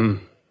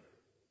dam.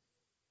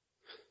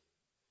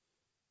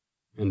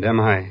 And am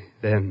I,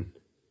 then,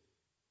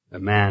 a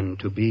man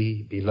to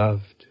be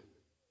beloved?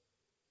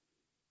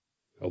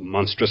 O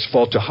monstrous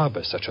fault to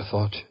harbor such a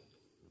thought.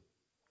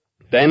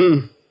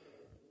 Then,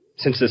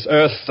 since this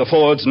earth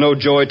affords no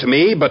joy to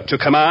me, but to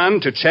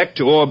command, to check,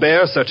 to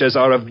o'erbear such as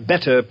are of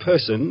better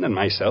person than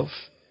myself,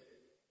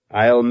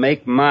 I'll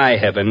make my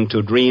heaven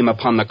to dream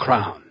upon the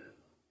crown.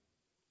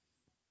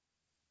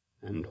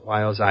 And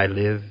whiles I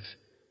live,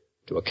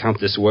 to account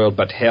this world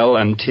but hell,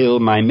 until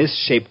my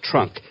misshaped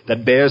trunk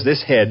that bears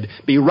this head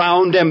be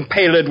round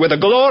empaled with a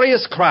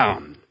glorious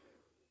crown.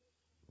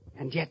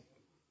 And yet,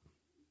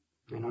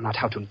 I know not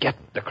how to get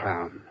the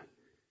crown,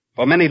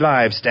 for many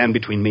lives stand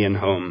between me and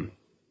home,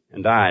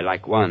 and I,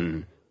 like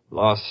one,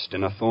 lost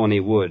in a thorny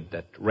wood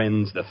that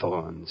rends the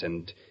thorns,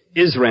 and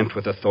is rent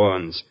with the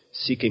thorns,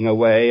 seeking a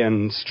way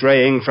and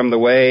straying from the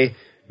way,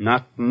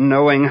 not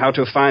knowing how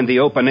to find the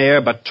open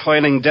air, but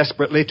toiling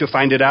desperately to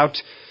find it out,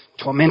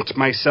 torment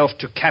myself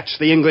to catch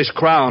the English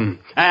crown.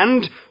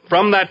 And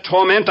from that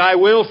torment I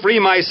will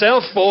free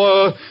myself,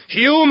 or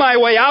hew my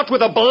way out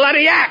with a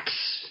bloody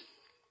axe.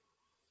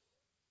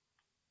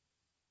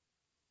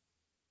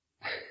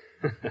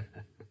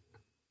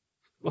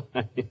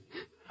 Why,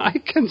 I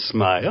can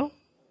smile,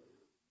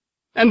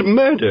 and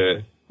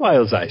murder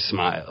whiles I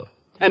smile,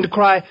 and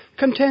cry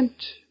content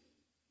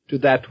to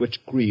that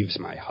which grieves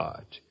my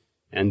heart,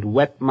 and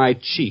wet my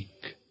cheek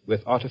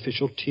with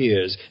artificial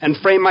tears, and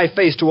frame my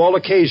face to all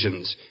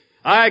occasions.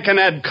 I can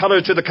add color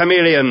to the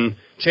chameleon,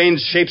 change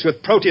shapes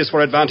with Proteus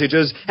for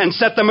advantages, and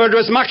set the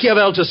murderous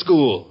Machiavel to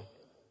school.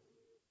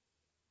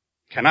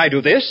 Can I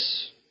do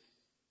this,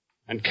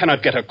 and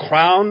cannot get a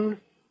crown?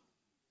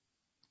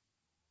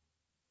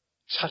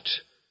 Tut,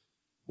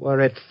 were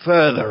it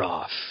further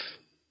off,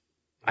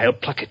 I'll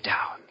pluck it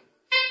down.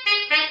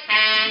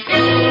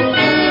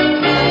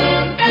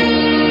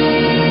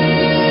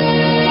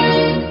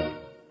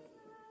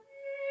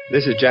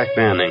 This is Jack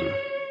Manning.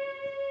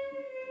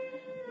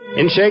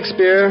 In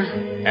Shakespeare,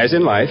 as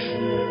in life,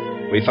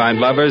 we find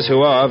lovers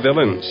who are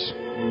villains,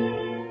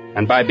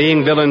 and by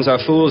being villains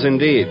are fools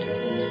indeed.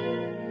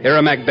 Here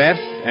are Macbeth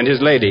and his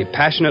lady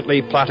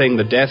passionately plotting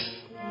the death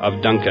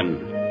of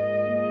Duncan.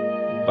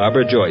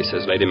 Barbara Joyce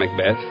as Lady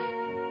Macbeth,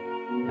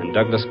 and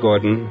Douglas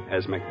Gordon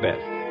as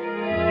Macbeth.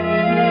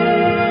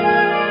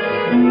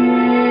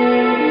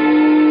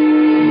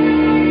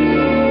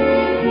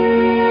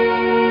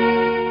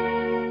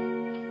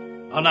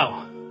 Oh,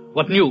 now,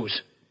 what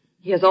news?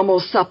 He has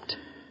almost supped.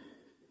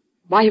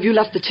 Why have you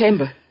left the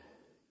chamber?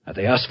 Have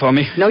they asked for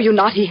me? No, you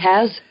not. He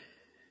has.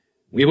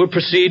 We will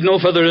proceed no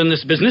further in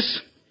this business.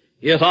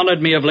 He hath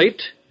honored me of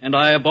late, and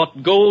I have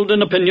bought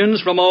golden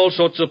opinions from all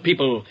sorts of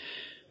people,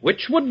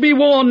 which would be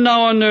worn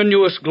now on their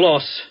newest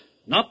gloss,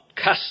 not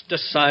cast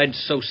aside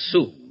so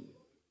soon.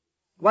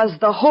 Was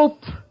the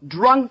hope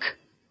drunk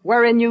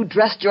wherein you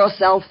dressed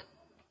yourself?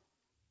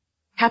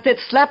 Hath it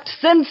slept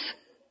since,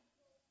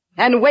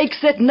 and wakes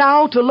it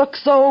now to look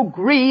so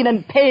green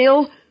and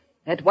pale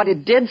at what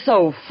it did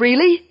so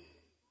freely?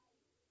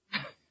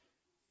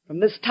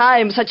 From this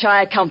time such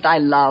I account thy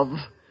love.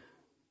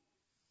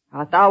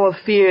 Art thou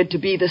afeard to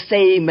be the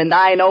same in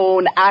thine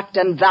own act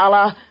and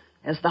valor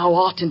as thou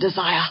art in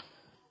desire?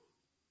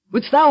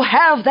 Wouldst thou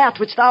have that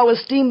which thou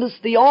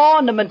esteemest the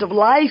ornament of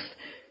life,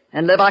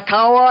 and live a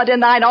coward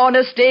in thine own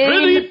esteem?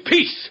 Prithee,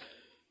 peace!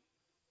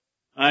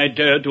 I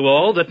dare do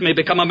all that may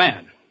become a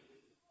man.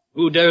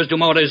 Who dares do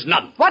more is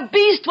none. What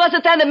beast was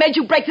it then that made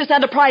you break this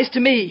enterprise to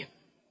me?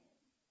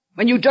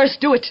 When you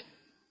durst do it,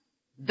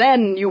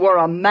 then you were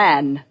a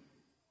man.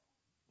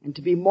 And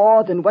to be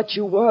more than what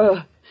you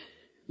were,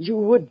 you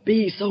would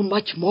be so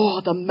much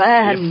more the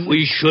man. If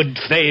we should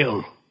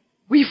fail.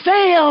 We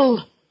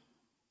fail!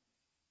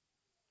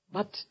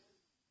 But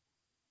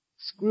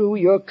screw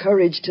your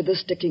courage to the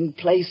sticking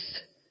place,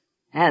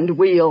 and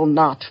we'll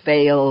not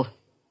fail.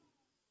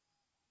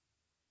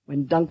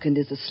 When Duncan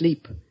is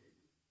asleep,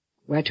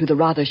 whereto the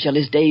rather shall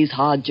his day's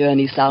hard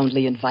journey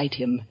soundly invite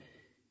him,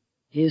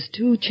 his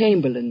 2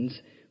 chamberlains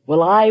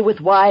will I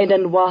with wine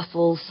and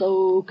wassail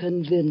so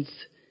convince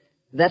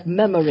that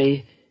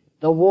memory,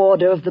 the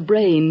warder of the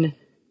brain,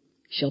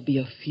 shall be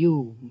a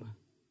fume,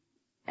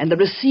 and the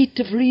receipt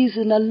of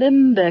reason a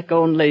limbeck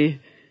only.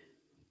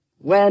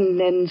 When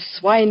in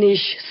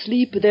swinish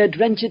sleep their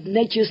drenched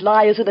natures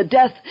lie as in a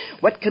death,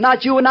 what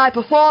cannot you and I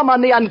perform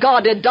on the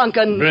unguarded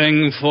Duncan?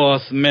 Bring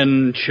forth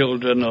men,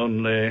 children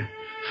only,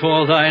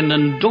 for thine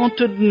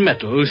undaunted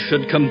mettle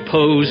should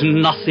compose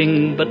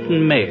nothing but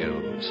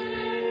males.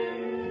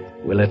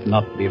 Will it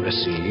not be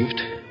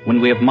received, when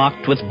we have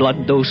marked with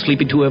blood those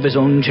sleepy 2 of his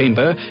own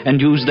chamber,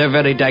 and used their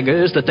very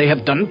daggers that they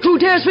have done? Who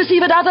dares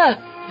receive it other,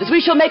 as we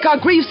shall make our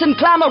griefs and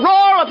clamour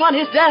roar upon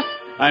his death?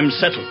 I'm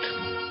settled,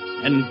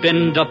 and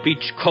bend up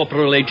each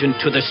corporal agent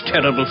to this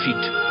terrible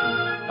feat.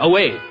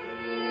 Away!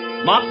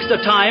 Mark the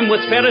time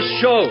with fairest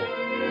show.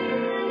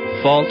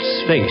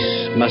 False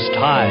face must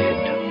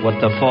hide what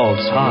the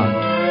false heart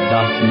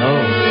doth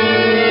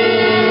know.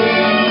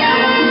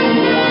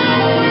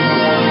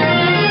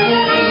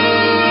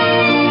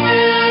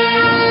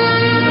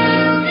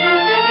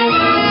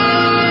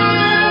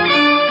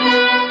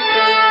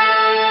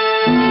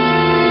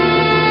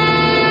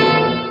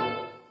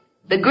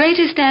 The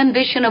greatest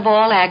ambition of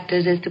all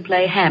actors is to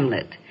play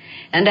Hamlet,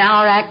 and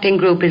our acting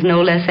group is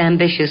no less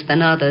ambitious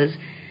than others.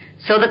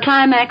 So the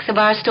climax of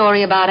our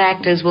story about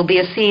actors will be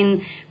a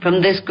scene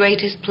from this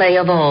greatest play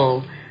of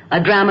all,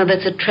 a drama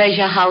that's a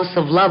treasure house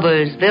of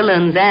lovers,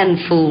 villains, and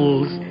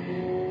fools.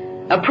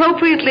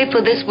 Appropriately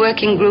for this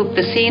working group,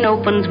 the scene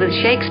opens with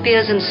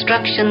Shakespeare's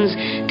instructions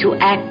to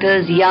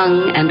actors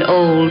young and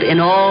old in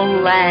all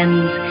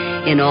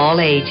lands, in all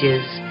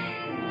ages.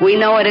 We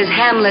know it as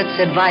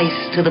Hamlet's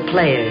advice to the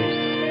players.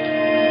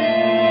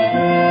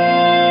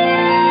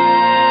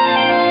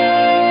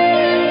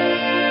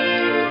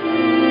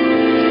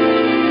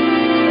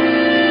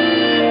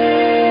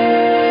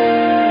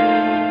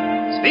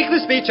 Speak the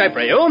speech, I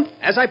pray you,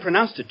 as I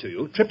pronounced it to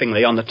you,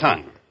 trippingly on the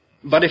tongue.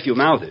 But if you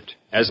mouth it,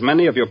 as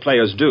many of your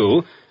players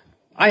do,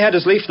 I had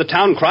as lief the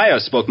town crier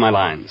spoke my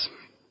lines.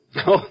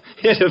 Oh,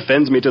 it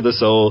offends me to the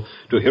soul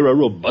to hear a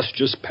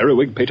robustious,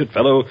 periwig-pated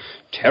fellow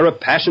tear a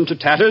passion to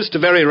tatters, to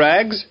very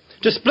rags,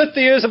 to split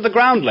the ears of the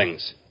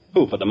groundlings,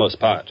 who, for the most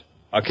part,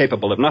 are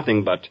capable of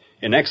nothing but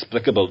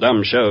inexplicable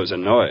dumb shows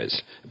and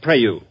noise. Pray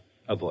you,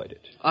 avoid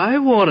it. I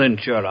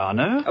warrant, your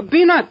honor.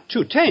 Be not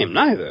too tame,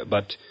 neither,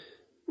 but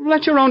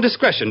let your own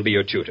discretion be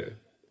your tutor.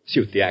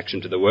 Suit the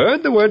action to the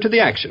word to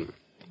the action.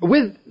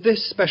 With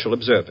this special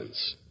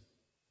observance.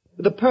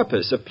 The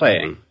purpose of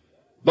playing,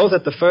 both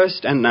at the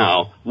first and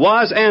now,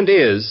 was and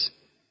is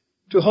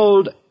to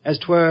hold, as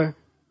 'twere,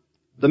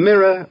 the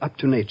mirror up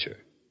to nature,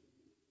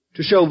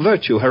 to show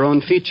virtue her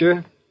own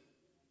feature,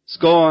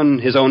 scorn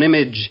his own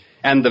image,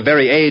 and the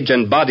very age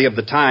and body of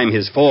the time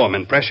his form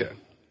and pressure.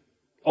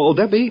 Oh,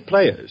 there be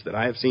players that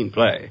I have seen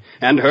play,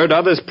 and heard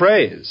others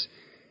praise,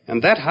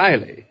 and that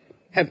highly,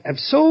 have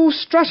so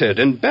strutted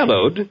and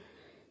bellowed,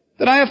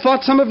 that I have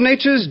thought some of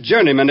nature's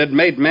journeymen had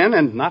made men,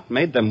 and not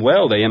made them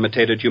well, they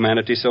imitated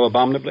humanity so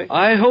abominably.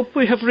 I hope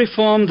we have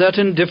reformed that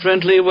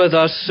indifferently with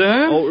us,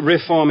 sir. Oh,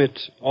 reform it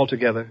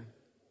altogether.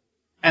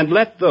 And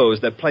let those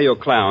that play your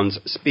clowns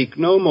speak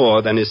no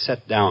more than is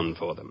set down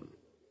for them.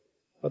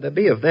 For there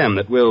be of them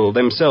that will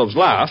themselves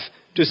laugh,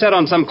 to set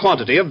on some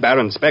quantity of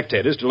barren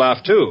spectators to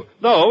laugh too,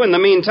 though in the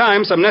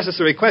meantime some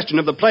necessary question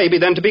of the play be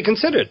then to be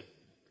considered.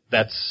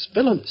 That's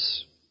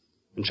villainous,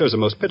 and shows a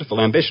most pitiful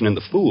ambition in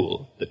the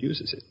fool that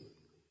uses it.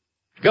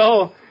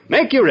 Go,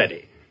 make you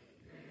ready.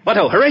 What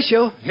ho,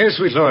 Horatio? Yes,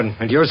 sweet lord,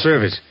 at your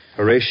service.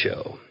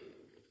 Horatio,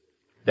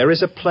 there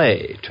is a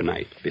play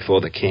tonight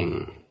before the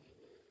king.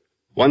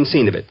 One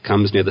scene of it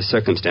comes near the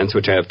circumstance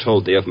which I have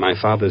told thee of my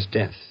father's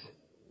death.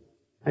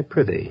 I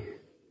prithee,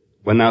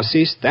 when thou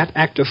seest that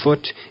act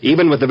afoot,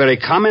 even with the very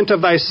comment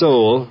of thy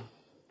soul,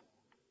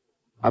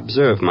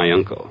 observe my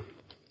uncle,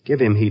 give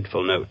him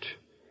heedful note.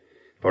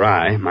 For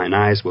I, mine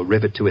eyes will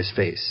rivet to his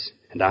face,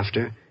 and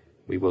after,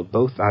 we will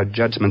both our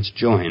judgments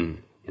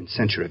join in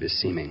censure of his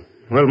seeming.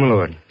 Well, my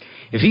lord,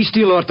 if he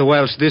steal aught the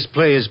whilst this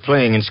play is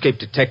playing and escape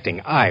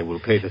detecting, I will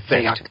pay the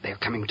theft. They are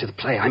coming to the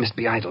play. I must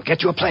be idle.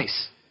 Get you a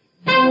place.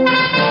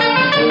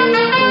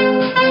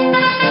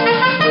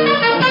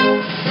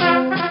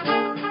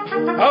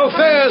 How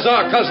fares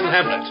our cousin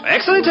Hamlet?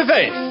 Excellent to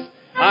faith.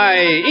 I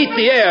eat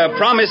the air,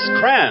 promise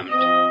crammed.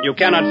 You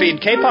cannot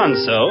feed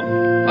capons so.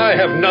 I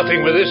have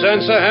nothing with this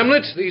answer,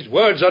 Hamlet. These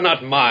words are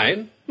not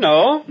mine.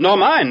 No, nor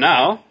mine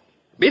now.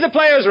 Be the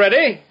players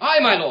ready? Aye,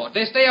 my lord.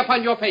 They stay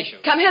upon your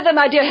patience. Come hither,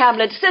 my dear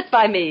Hamlet. Sit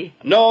by me.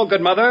 No,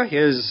 good mother.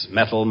 Here's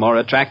metal more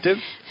attractive.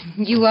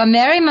 You are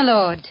merry, my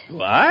lord.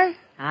 Why?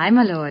 Aye,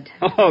 my lord.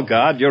 Oh,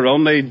 God, you're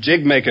only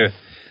jig maker.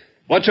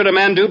 What should a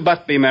man do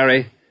but be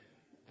merry?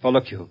 For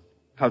look you,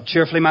 how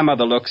cheerfully my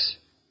mother looks,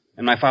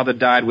 and my father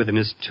died within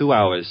his 2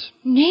 hours.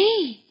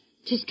 Nay,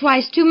 'tis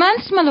twice 2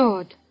 months, my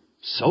lord.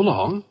 So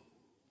long?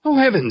 Oh,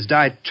 heavens,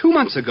 died 2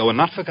 months ago and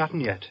not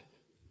forgotten yet.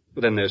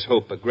 Well, then there's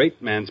hope. A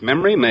great man's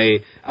memory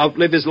may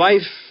outlive his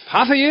life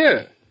half a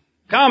year.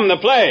 Come, the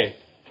play.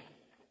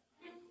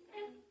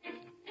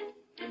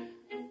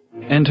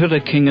 Enter the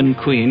king and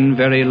queen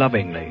very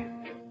lovingly,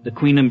 the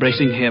queen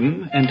embracing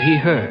him and he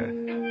her.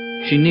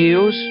 She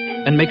kneels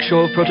and makes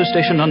show of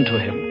protestation unto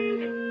him.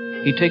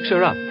 He takes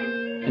her up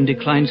and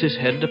declines his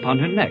head upon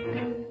her neck,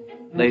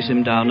 lays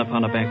him down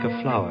upon a bank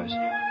of flowers.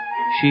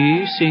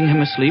 She, seeing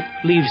him asleep,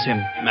 leaves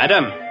him.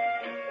 Madam,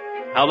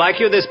 how like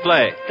you this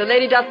play? The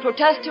lady doth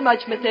protest too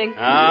much, methinks.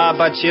 Ah,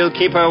 but she'll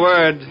keep her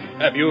word.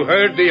 Have you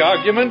heard the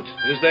argument?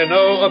 Is there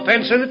no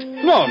offense in it?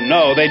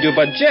 No, they do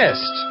but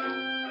jest.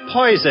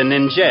 Poison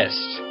in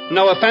jest.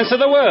 No offense of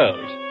the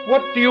world.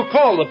 What do you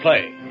call the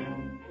play?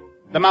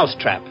 The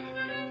Mousetrap.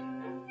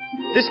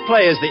 This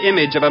play is the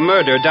image of a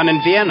murder done in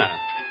Vienna.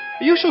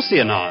 You shall see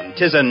anon.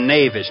 'Tis a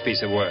knavish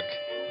piece of work.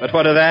 But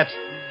what of that?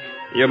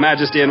 Your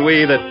Majesty and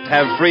we that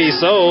have free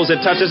souls,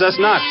 it touches us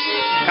not.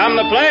 Come,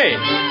 the play.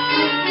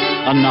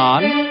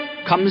 Anon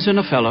comes in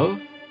a fellow,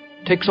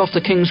 takes off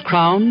the king's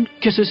crown,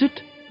 kisses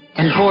it,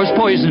 and pours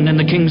poison in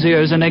the king's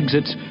ears and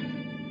exits.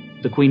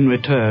 The queen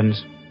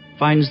returns,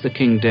 finds the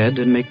king dead,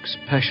 and makes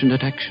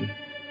passionate action.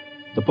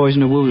 The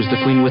poisoner woos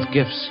the queen with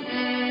gifts.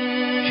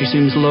 She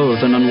seems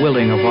loath and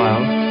unwilling a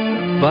while,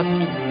 but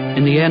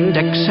in the end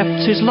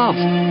accepts his love.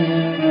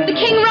 The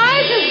king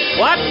rises.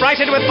 What?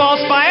 Brighted with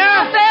false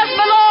fire? Affairs,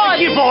 my lord.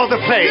 Give all the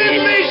play.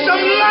 Give me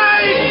some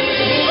light!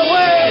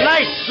 Away!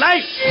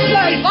 Light!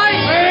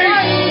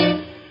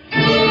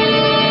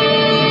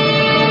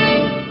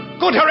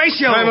 Good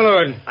Horatio! Aye, my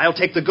lord. I'll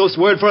take the ghost's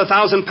word for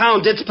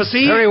 £1,000. Didst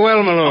perceive? Very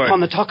well, my lord. Upon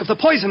the talk of the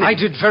poisoning. I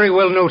did very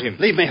well note him.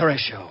 Leave me,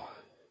 Horatio.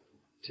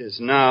 'Tis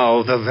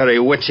now the very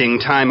witching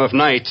time of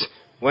night,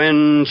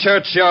 when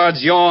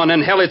churchyards yawn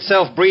and hell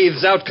itself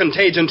breathes out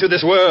contagion to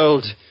this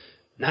world.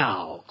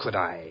 Now could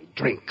I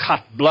drink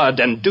hot blood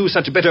and do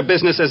such bitter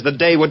business as the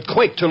day would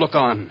quake to look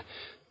on.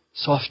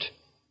 Soft.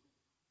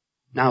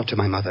 Now to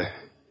my mother.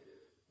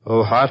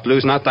 O heart,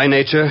 lose not thy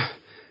nature.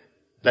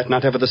 Let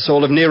not ever the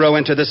soul of Nero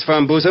enter this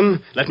firm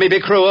bosom. Let me be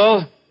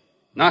cruel,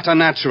 not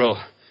unnatural.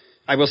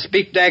 I will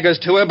speak daggers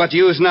to her, but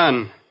use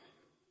none.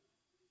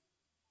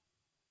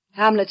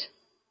 Hamlet,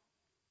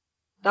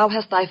 thou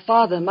hast thy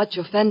father much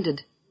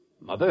offended.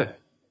 Mother,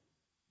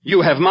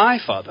 you have my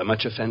father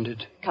much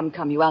offended.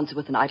 Come, you answer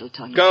with an idle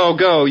tongue.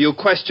 Go, you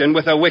question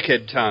with a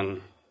wicked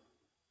tongue.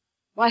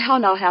 Why, how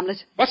now,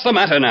 Hamlet? What's the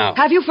matter now?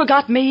 Have you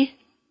forgot me?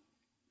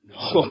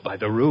 Oh, by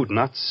the rood,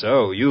 not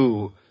so.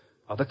 You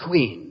are the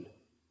queen,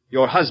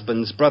 your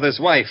husband's brother's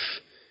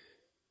wife.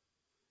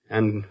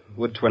 And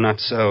would 'twere not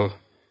so,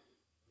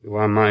 you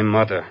are my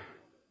mother.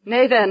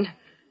 Nay, then,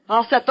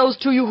 I'll set those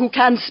to you who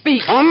can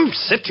speak. Come,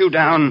 sit you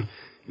down.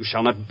 You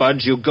shall not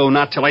budge, you go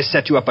not till I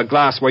set you up a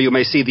glass where you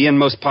may see the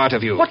inmost part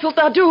of you. What wilt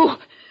thou do?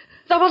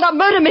 Thou wilt not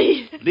murder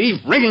me.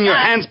 Leave wringing your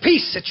hands.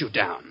 Peace, sit you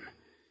down.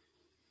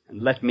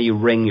 And let me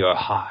wring your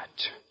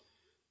heart.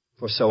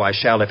 For so I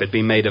shall, if it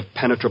be made of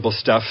penetrable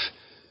stuff.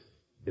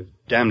 If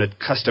damned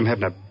custom have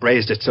not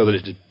brazed it so that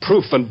it is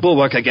proof and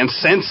bulwark against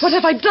sense. What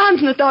have I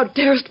done that thou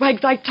darest wag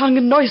thy tongue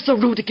and noise so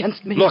rude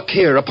against me? Look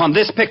here, upon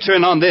this picture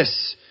and on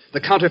this, the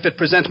counterfeit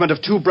presentment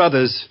of two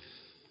brothers.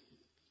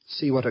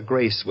 See what a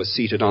grace was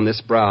seated on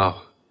this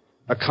brow.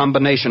 A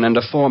combination and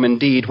a form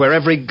indeed, where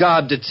every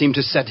god did seem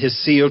to set his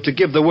seal to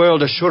give the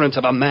world assurance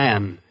of a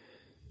man.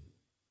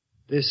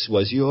 This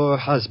was your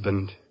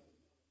husband.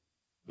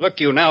 Look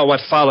you now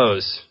what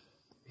follows.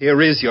 Here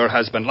is your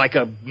husband, like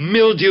a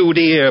mildewed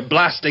ear,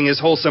 blasting his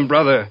wholesome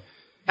brother.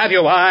 Have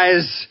you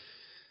eyes?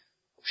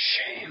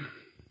 Shame.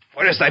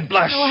 Where is thy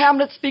blush? Oh,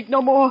 Hamlet, speak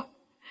no more.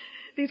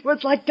 These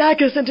words like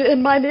daggers enter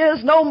in mine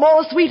ears. No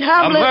more, sweet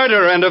Hamlet. A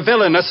murderer and a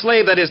villain, a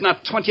slave that is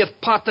not 20th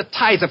part the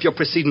tithe of your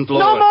precedent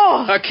lord. No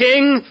more. A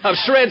king of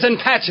shreds and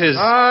patches.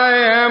 I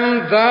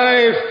am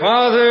thy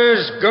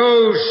father's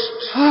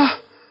ghost.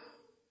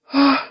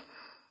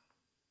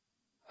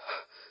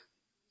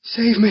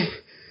 Save me,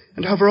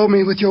 and hover over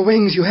me with your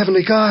wings, you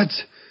heavenly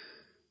gods.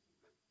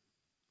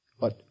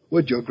 What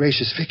would your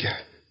gracious figure?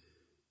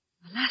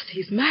 Alas,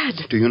 he's mad.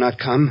 Do you not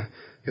come,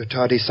 your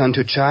tardy son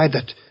to chide,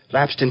 that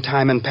lapsed in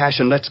time and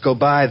passion lets go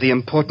by the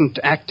important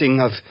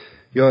acting of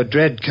your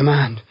dread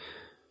command?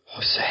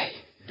 Oh, say.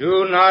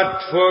 Do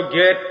not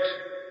forget,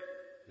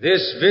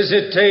 this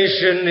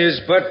visitation is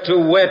but to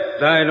whet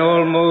thine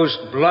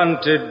almost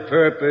blunted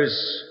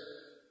purpose.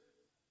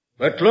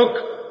 But look,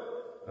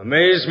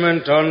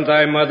 amazement on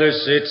thy mother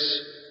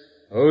sits,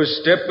 Oh,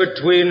 step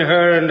between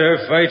her and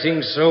her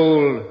fighting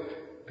soul.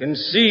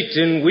 Conceit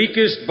in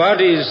weakest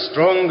bodies,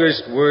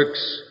 strongest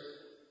works.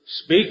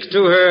 Speak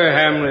to her,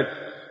 Hamlet.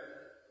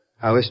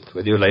 How is't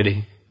with you,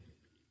 lady?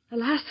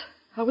 Alas,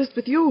 how is't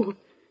with you?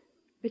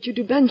 That you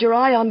do bend your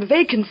eye on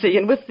vacancy,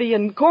 and with the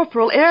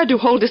incorporeal air do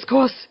hold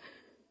discourse.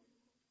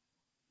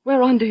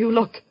 Whereon do you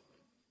look?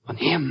 On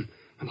him.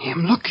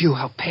 Look you,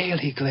 how pale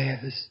he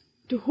glares.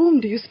 To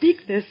whom do you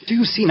speak this? Do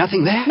you see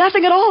nothing there?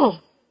 Nothing at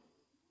all.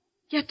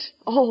 Yet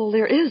all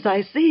there is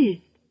I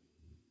see.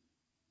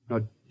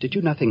 No, did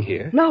you nothing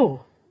hear?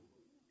 No.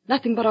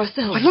 Nothing but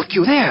ourselves. Why, look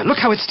you there. Look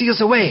how it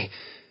steals away.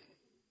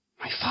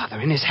 My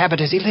father in his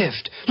habit as he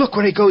lived. Look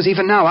where he goes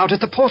even now, out at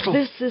the portal.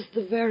 This is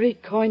the very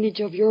coinage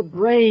of your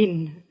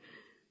brain.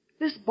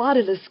 This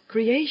bodiless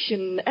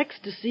creation,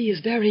 ecstasy is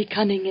very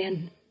cunning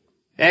in.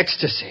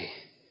 Ecstasy.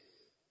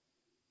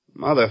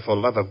 Mother, for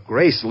love of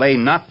grace, lay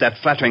not that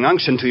flattering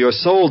unction to your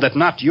soul that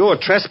not your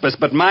trespass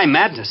but my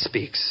madness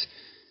speaks.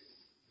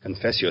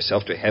 Confess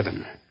yourself to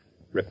heaven.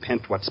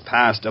 Repent what's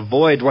past,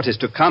 avoid what is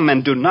to come,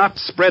 and do not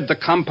spread the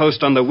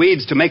compost on the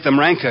weeds to make them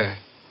rancor.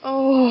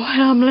 Oh,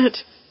 Hamlet,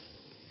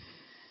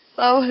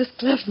 thou hast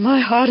cleft my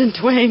heart in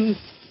twain.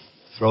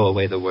 Throw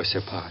away the worser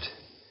part,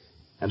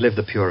 and live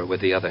the purer with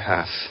the other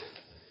half.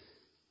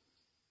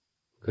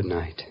 Good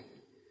night.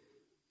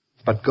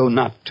 But go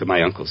not to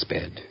my uncle's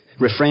bed.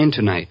 Refrain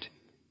tonight,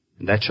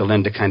 and that shall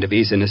lend a kind of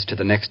easiness to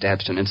the next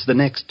abstinence, the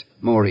next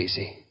more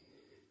easy.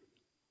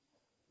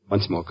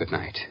 Once more, good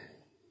night.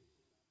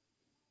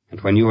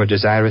 And when you are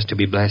desirous to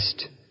be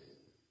blessed,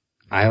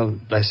 I'll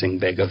blessing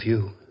beg of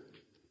you.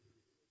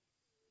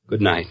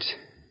 Good night.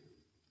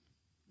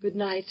 Good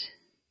night,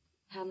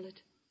 Hamlet.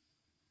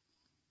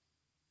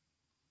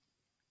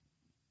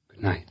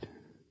 Good night.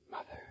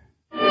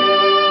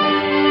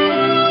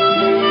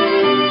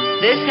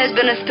 This has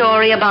been a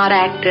story about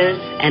actors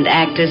and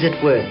actors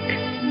at work.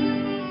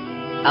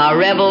 Our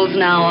revels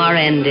now are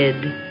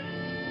ended.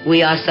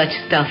 We are such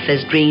stuff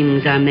as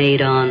dreams are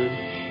made on,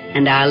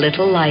 and our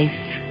little life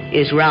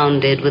is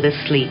rounded with a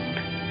sleep.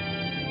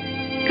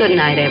 Good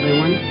night,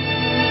 everyone.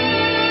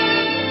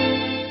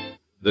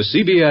 The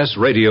CBS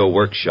Radio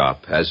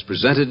Workshop has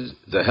presented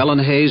the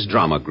Helen Hayes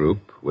Drama Group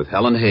with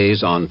Helen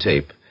Hayes on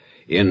tape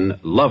in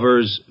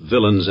Lovers,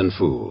 Villains, and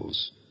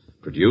Fools,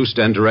 produced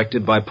and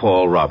directed by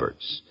Paul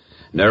Roberts.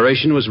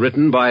 Narration was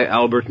written by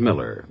Albert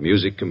Miller.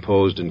 Music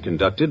composed and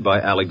conducted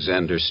by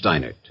Alexander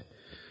Steinert.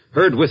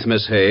 Heard with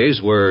Miss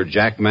Hayes were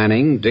Jack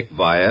Manning, Dick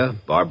Via,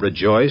 Barbara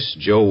Joyce,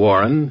 Joe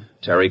Warren,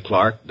 Terry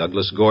Clark,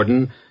 Douglas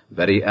Gordon,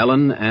 Betty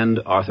Ellen, and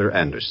Arthur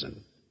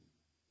Anderson.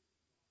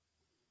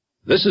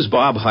 This is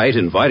Bob Hite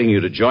inviting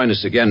you to join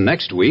us again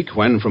next week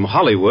when from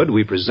Hollywood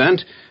we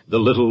present The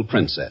Little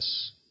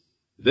Princess.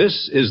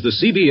 This is the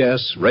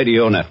CBS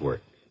Radio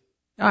Network.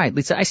 All right,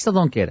 Lisa, I still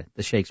don't get it,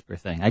 the Shakespeare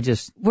thing.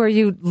 Were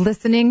you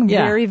listening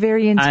very,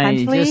 very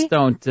intently? I just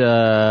don't...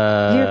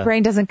 Your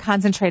brain doesn't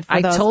concentrate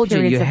for those periods of time. I told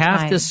you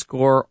have to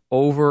score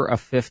over a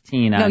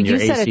 15 on your ACT.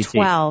 No, you said a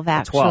 12,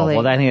 actually. 12.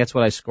 Well, I think that's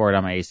what I scored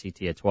on my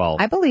ACT, a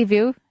 12. I believe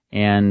you.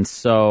 And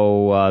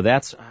so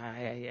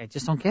I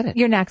just don't get it.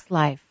 Your next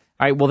life.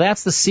 All right, well,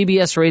 that's the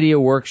CBS Radio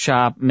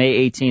Workshop,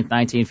 May 18th,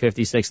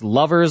 1956.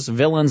 Lovers,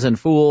 Villains, and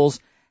Fools,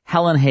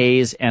 Helen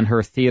Hayes and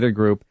her theater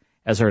group,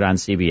 as heard on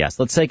CBS.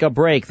 Let's take a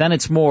break. Then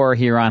it's more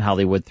here on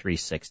Hollywood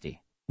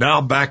 360. Now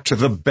back to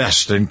the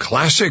best in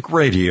classic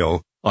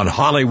radio on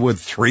Hollywood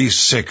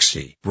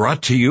 360.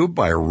 Brought to you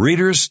by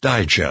Reader's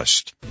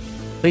Digest.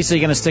 Lisa,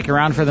 you going to stick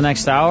around for the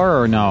next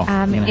hour or no? You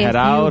going to head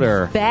out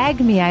or? Beg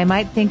me, I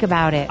might think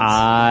about it.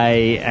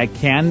 I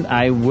can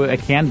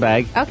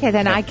beg. Okay,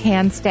 then I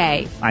can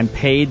stay. I'm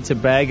paid to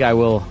beg. I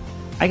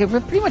can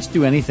pretty much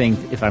do anything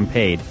if I'm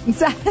paid.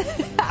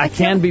 I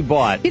can be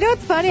bought. You know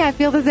what's funny? I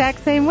feel the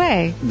exact same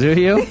way. Do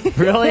you?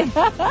 Really?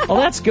 Well,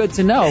 that's good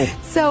to know.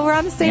 So we're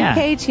on the same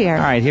page here.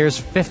 All right, here's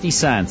 50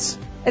 cents.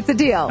 It's a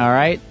deal. All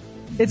right?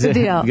 It's a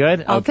deal.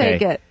 Good? I'll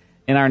take it.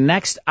 In our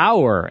next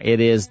hour,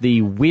 it is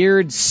the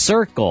Weird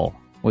Circle,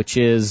 which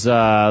is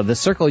the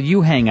circle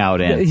you hang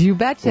out in. You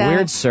betcha.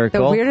 Weird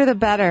Circle. The weirder the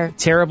better.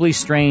 Terribly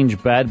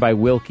Strange Bed by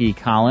Wilkie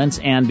Collins.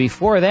 And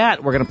before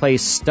that, we're going to play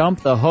Stump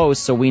the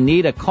Host, so we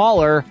need a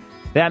caller.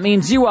 That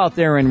means you out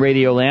there in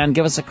Radioland.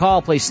 Give us a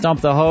call, play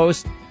Stump the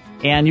Host,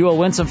 and you will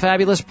win some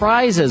fabulous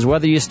prizes,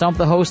 whether you stump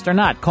the host or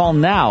not. Call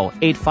now,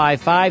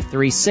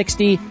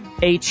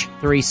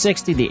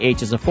 855-360-H360. The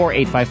H is a 4,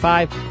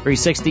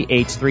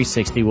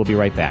 855-360-H360. We'll be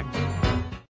right back.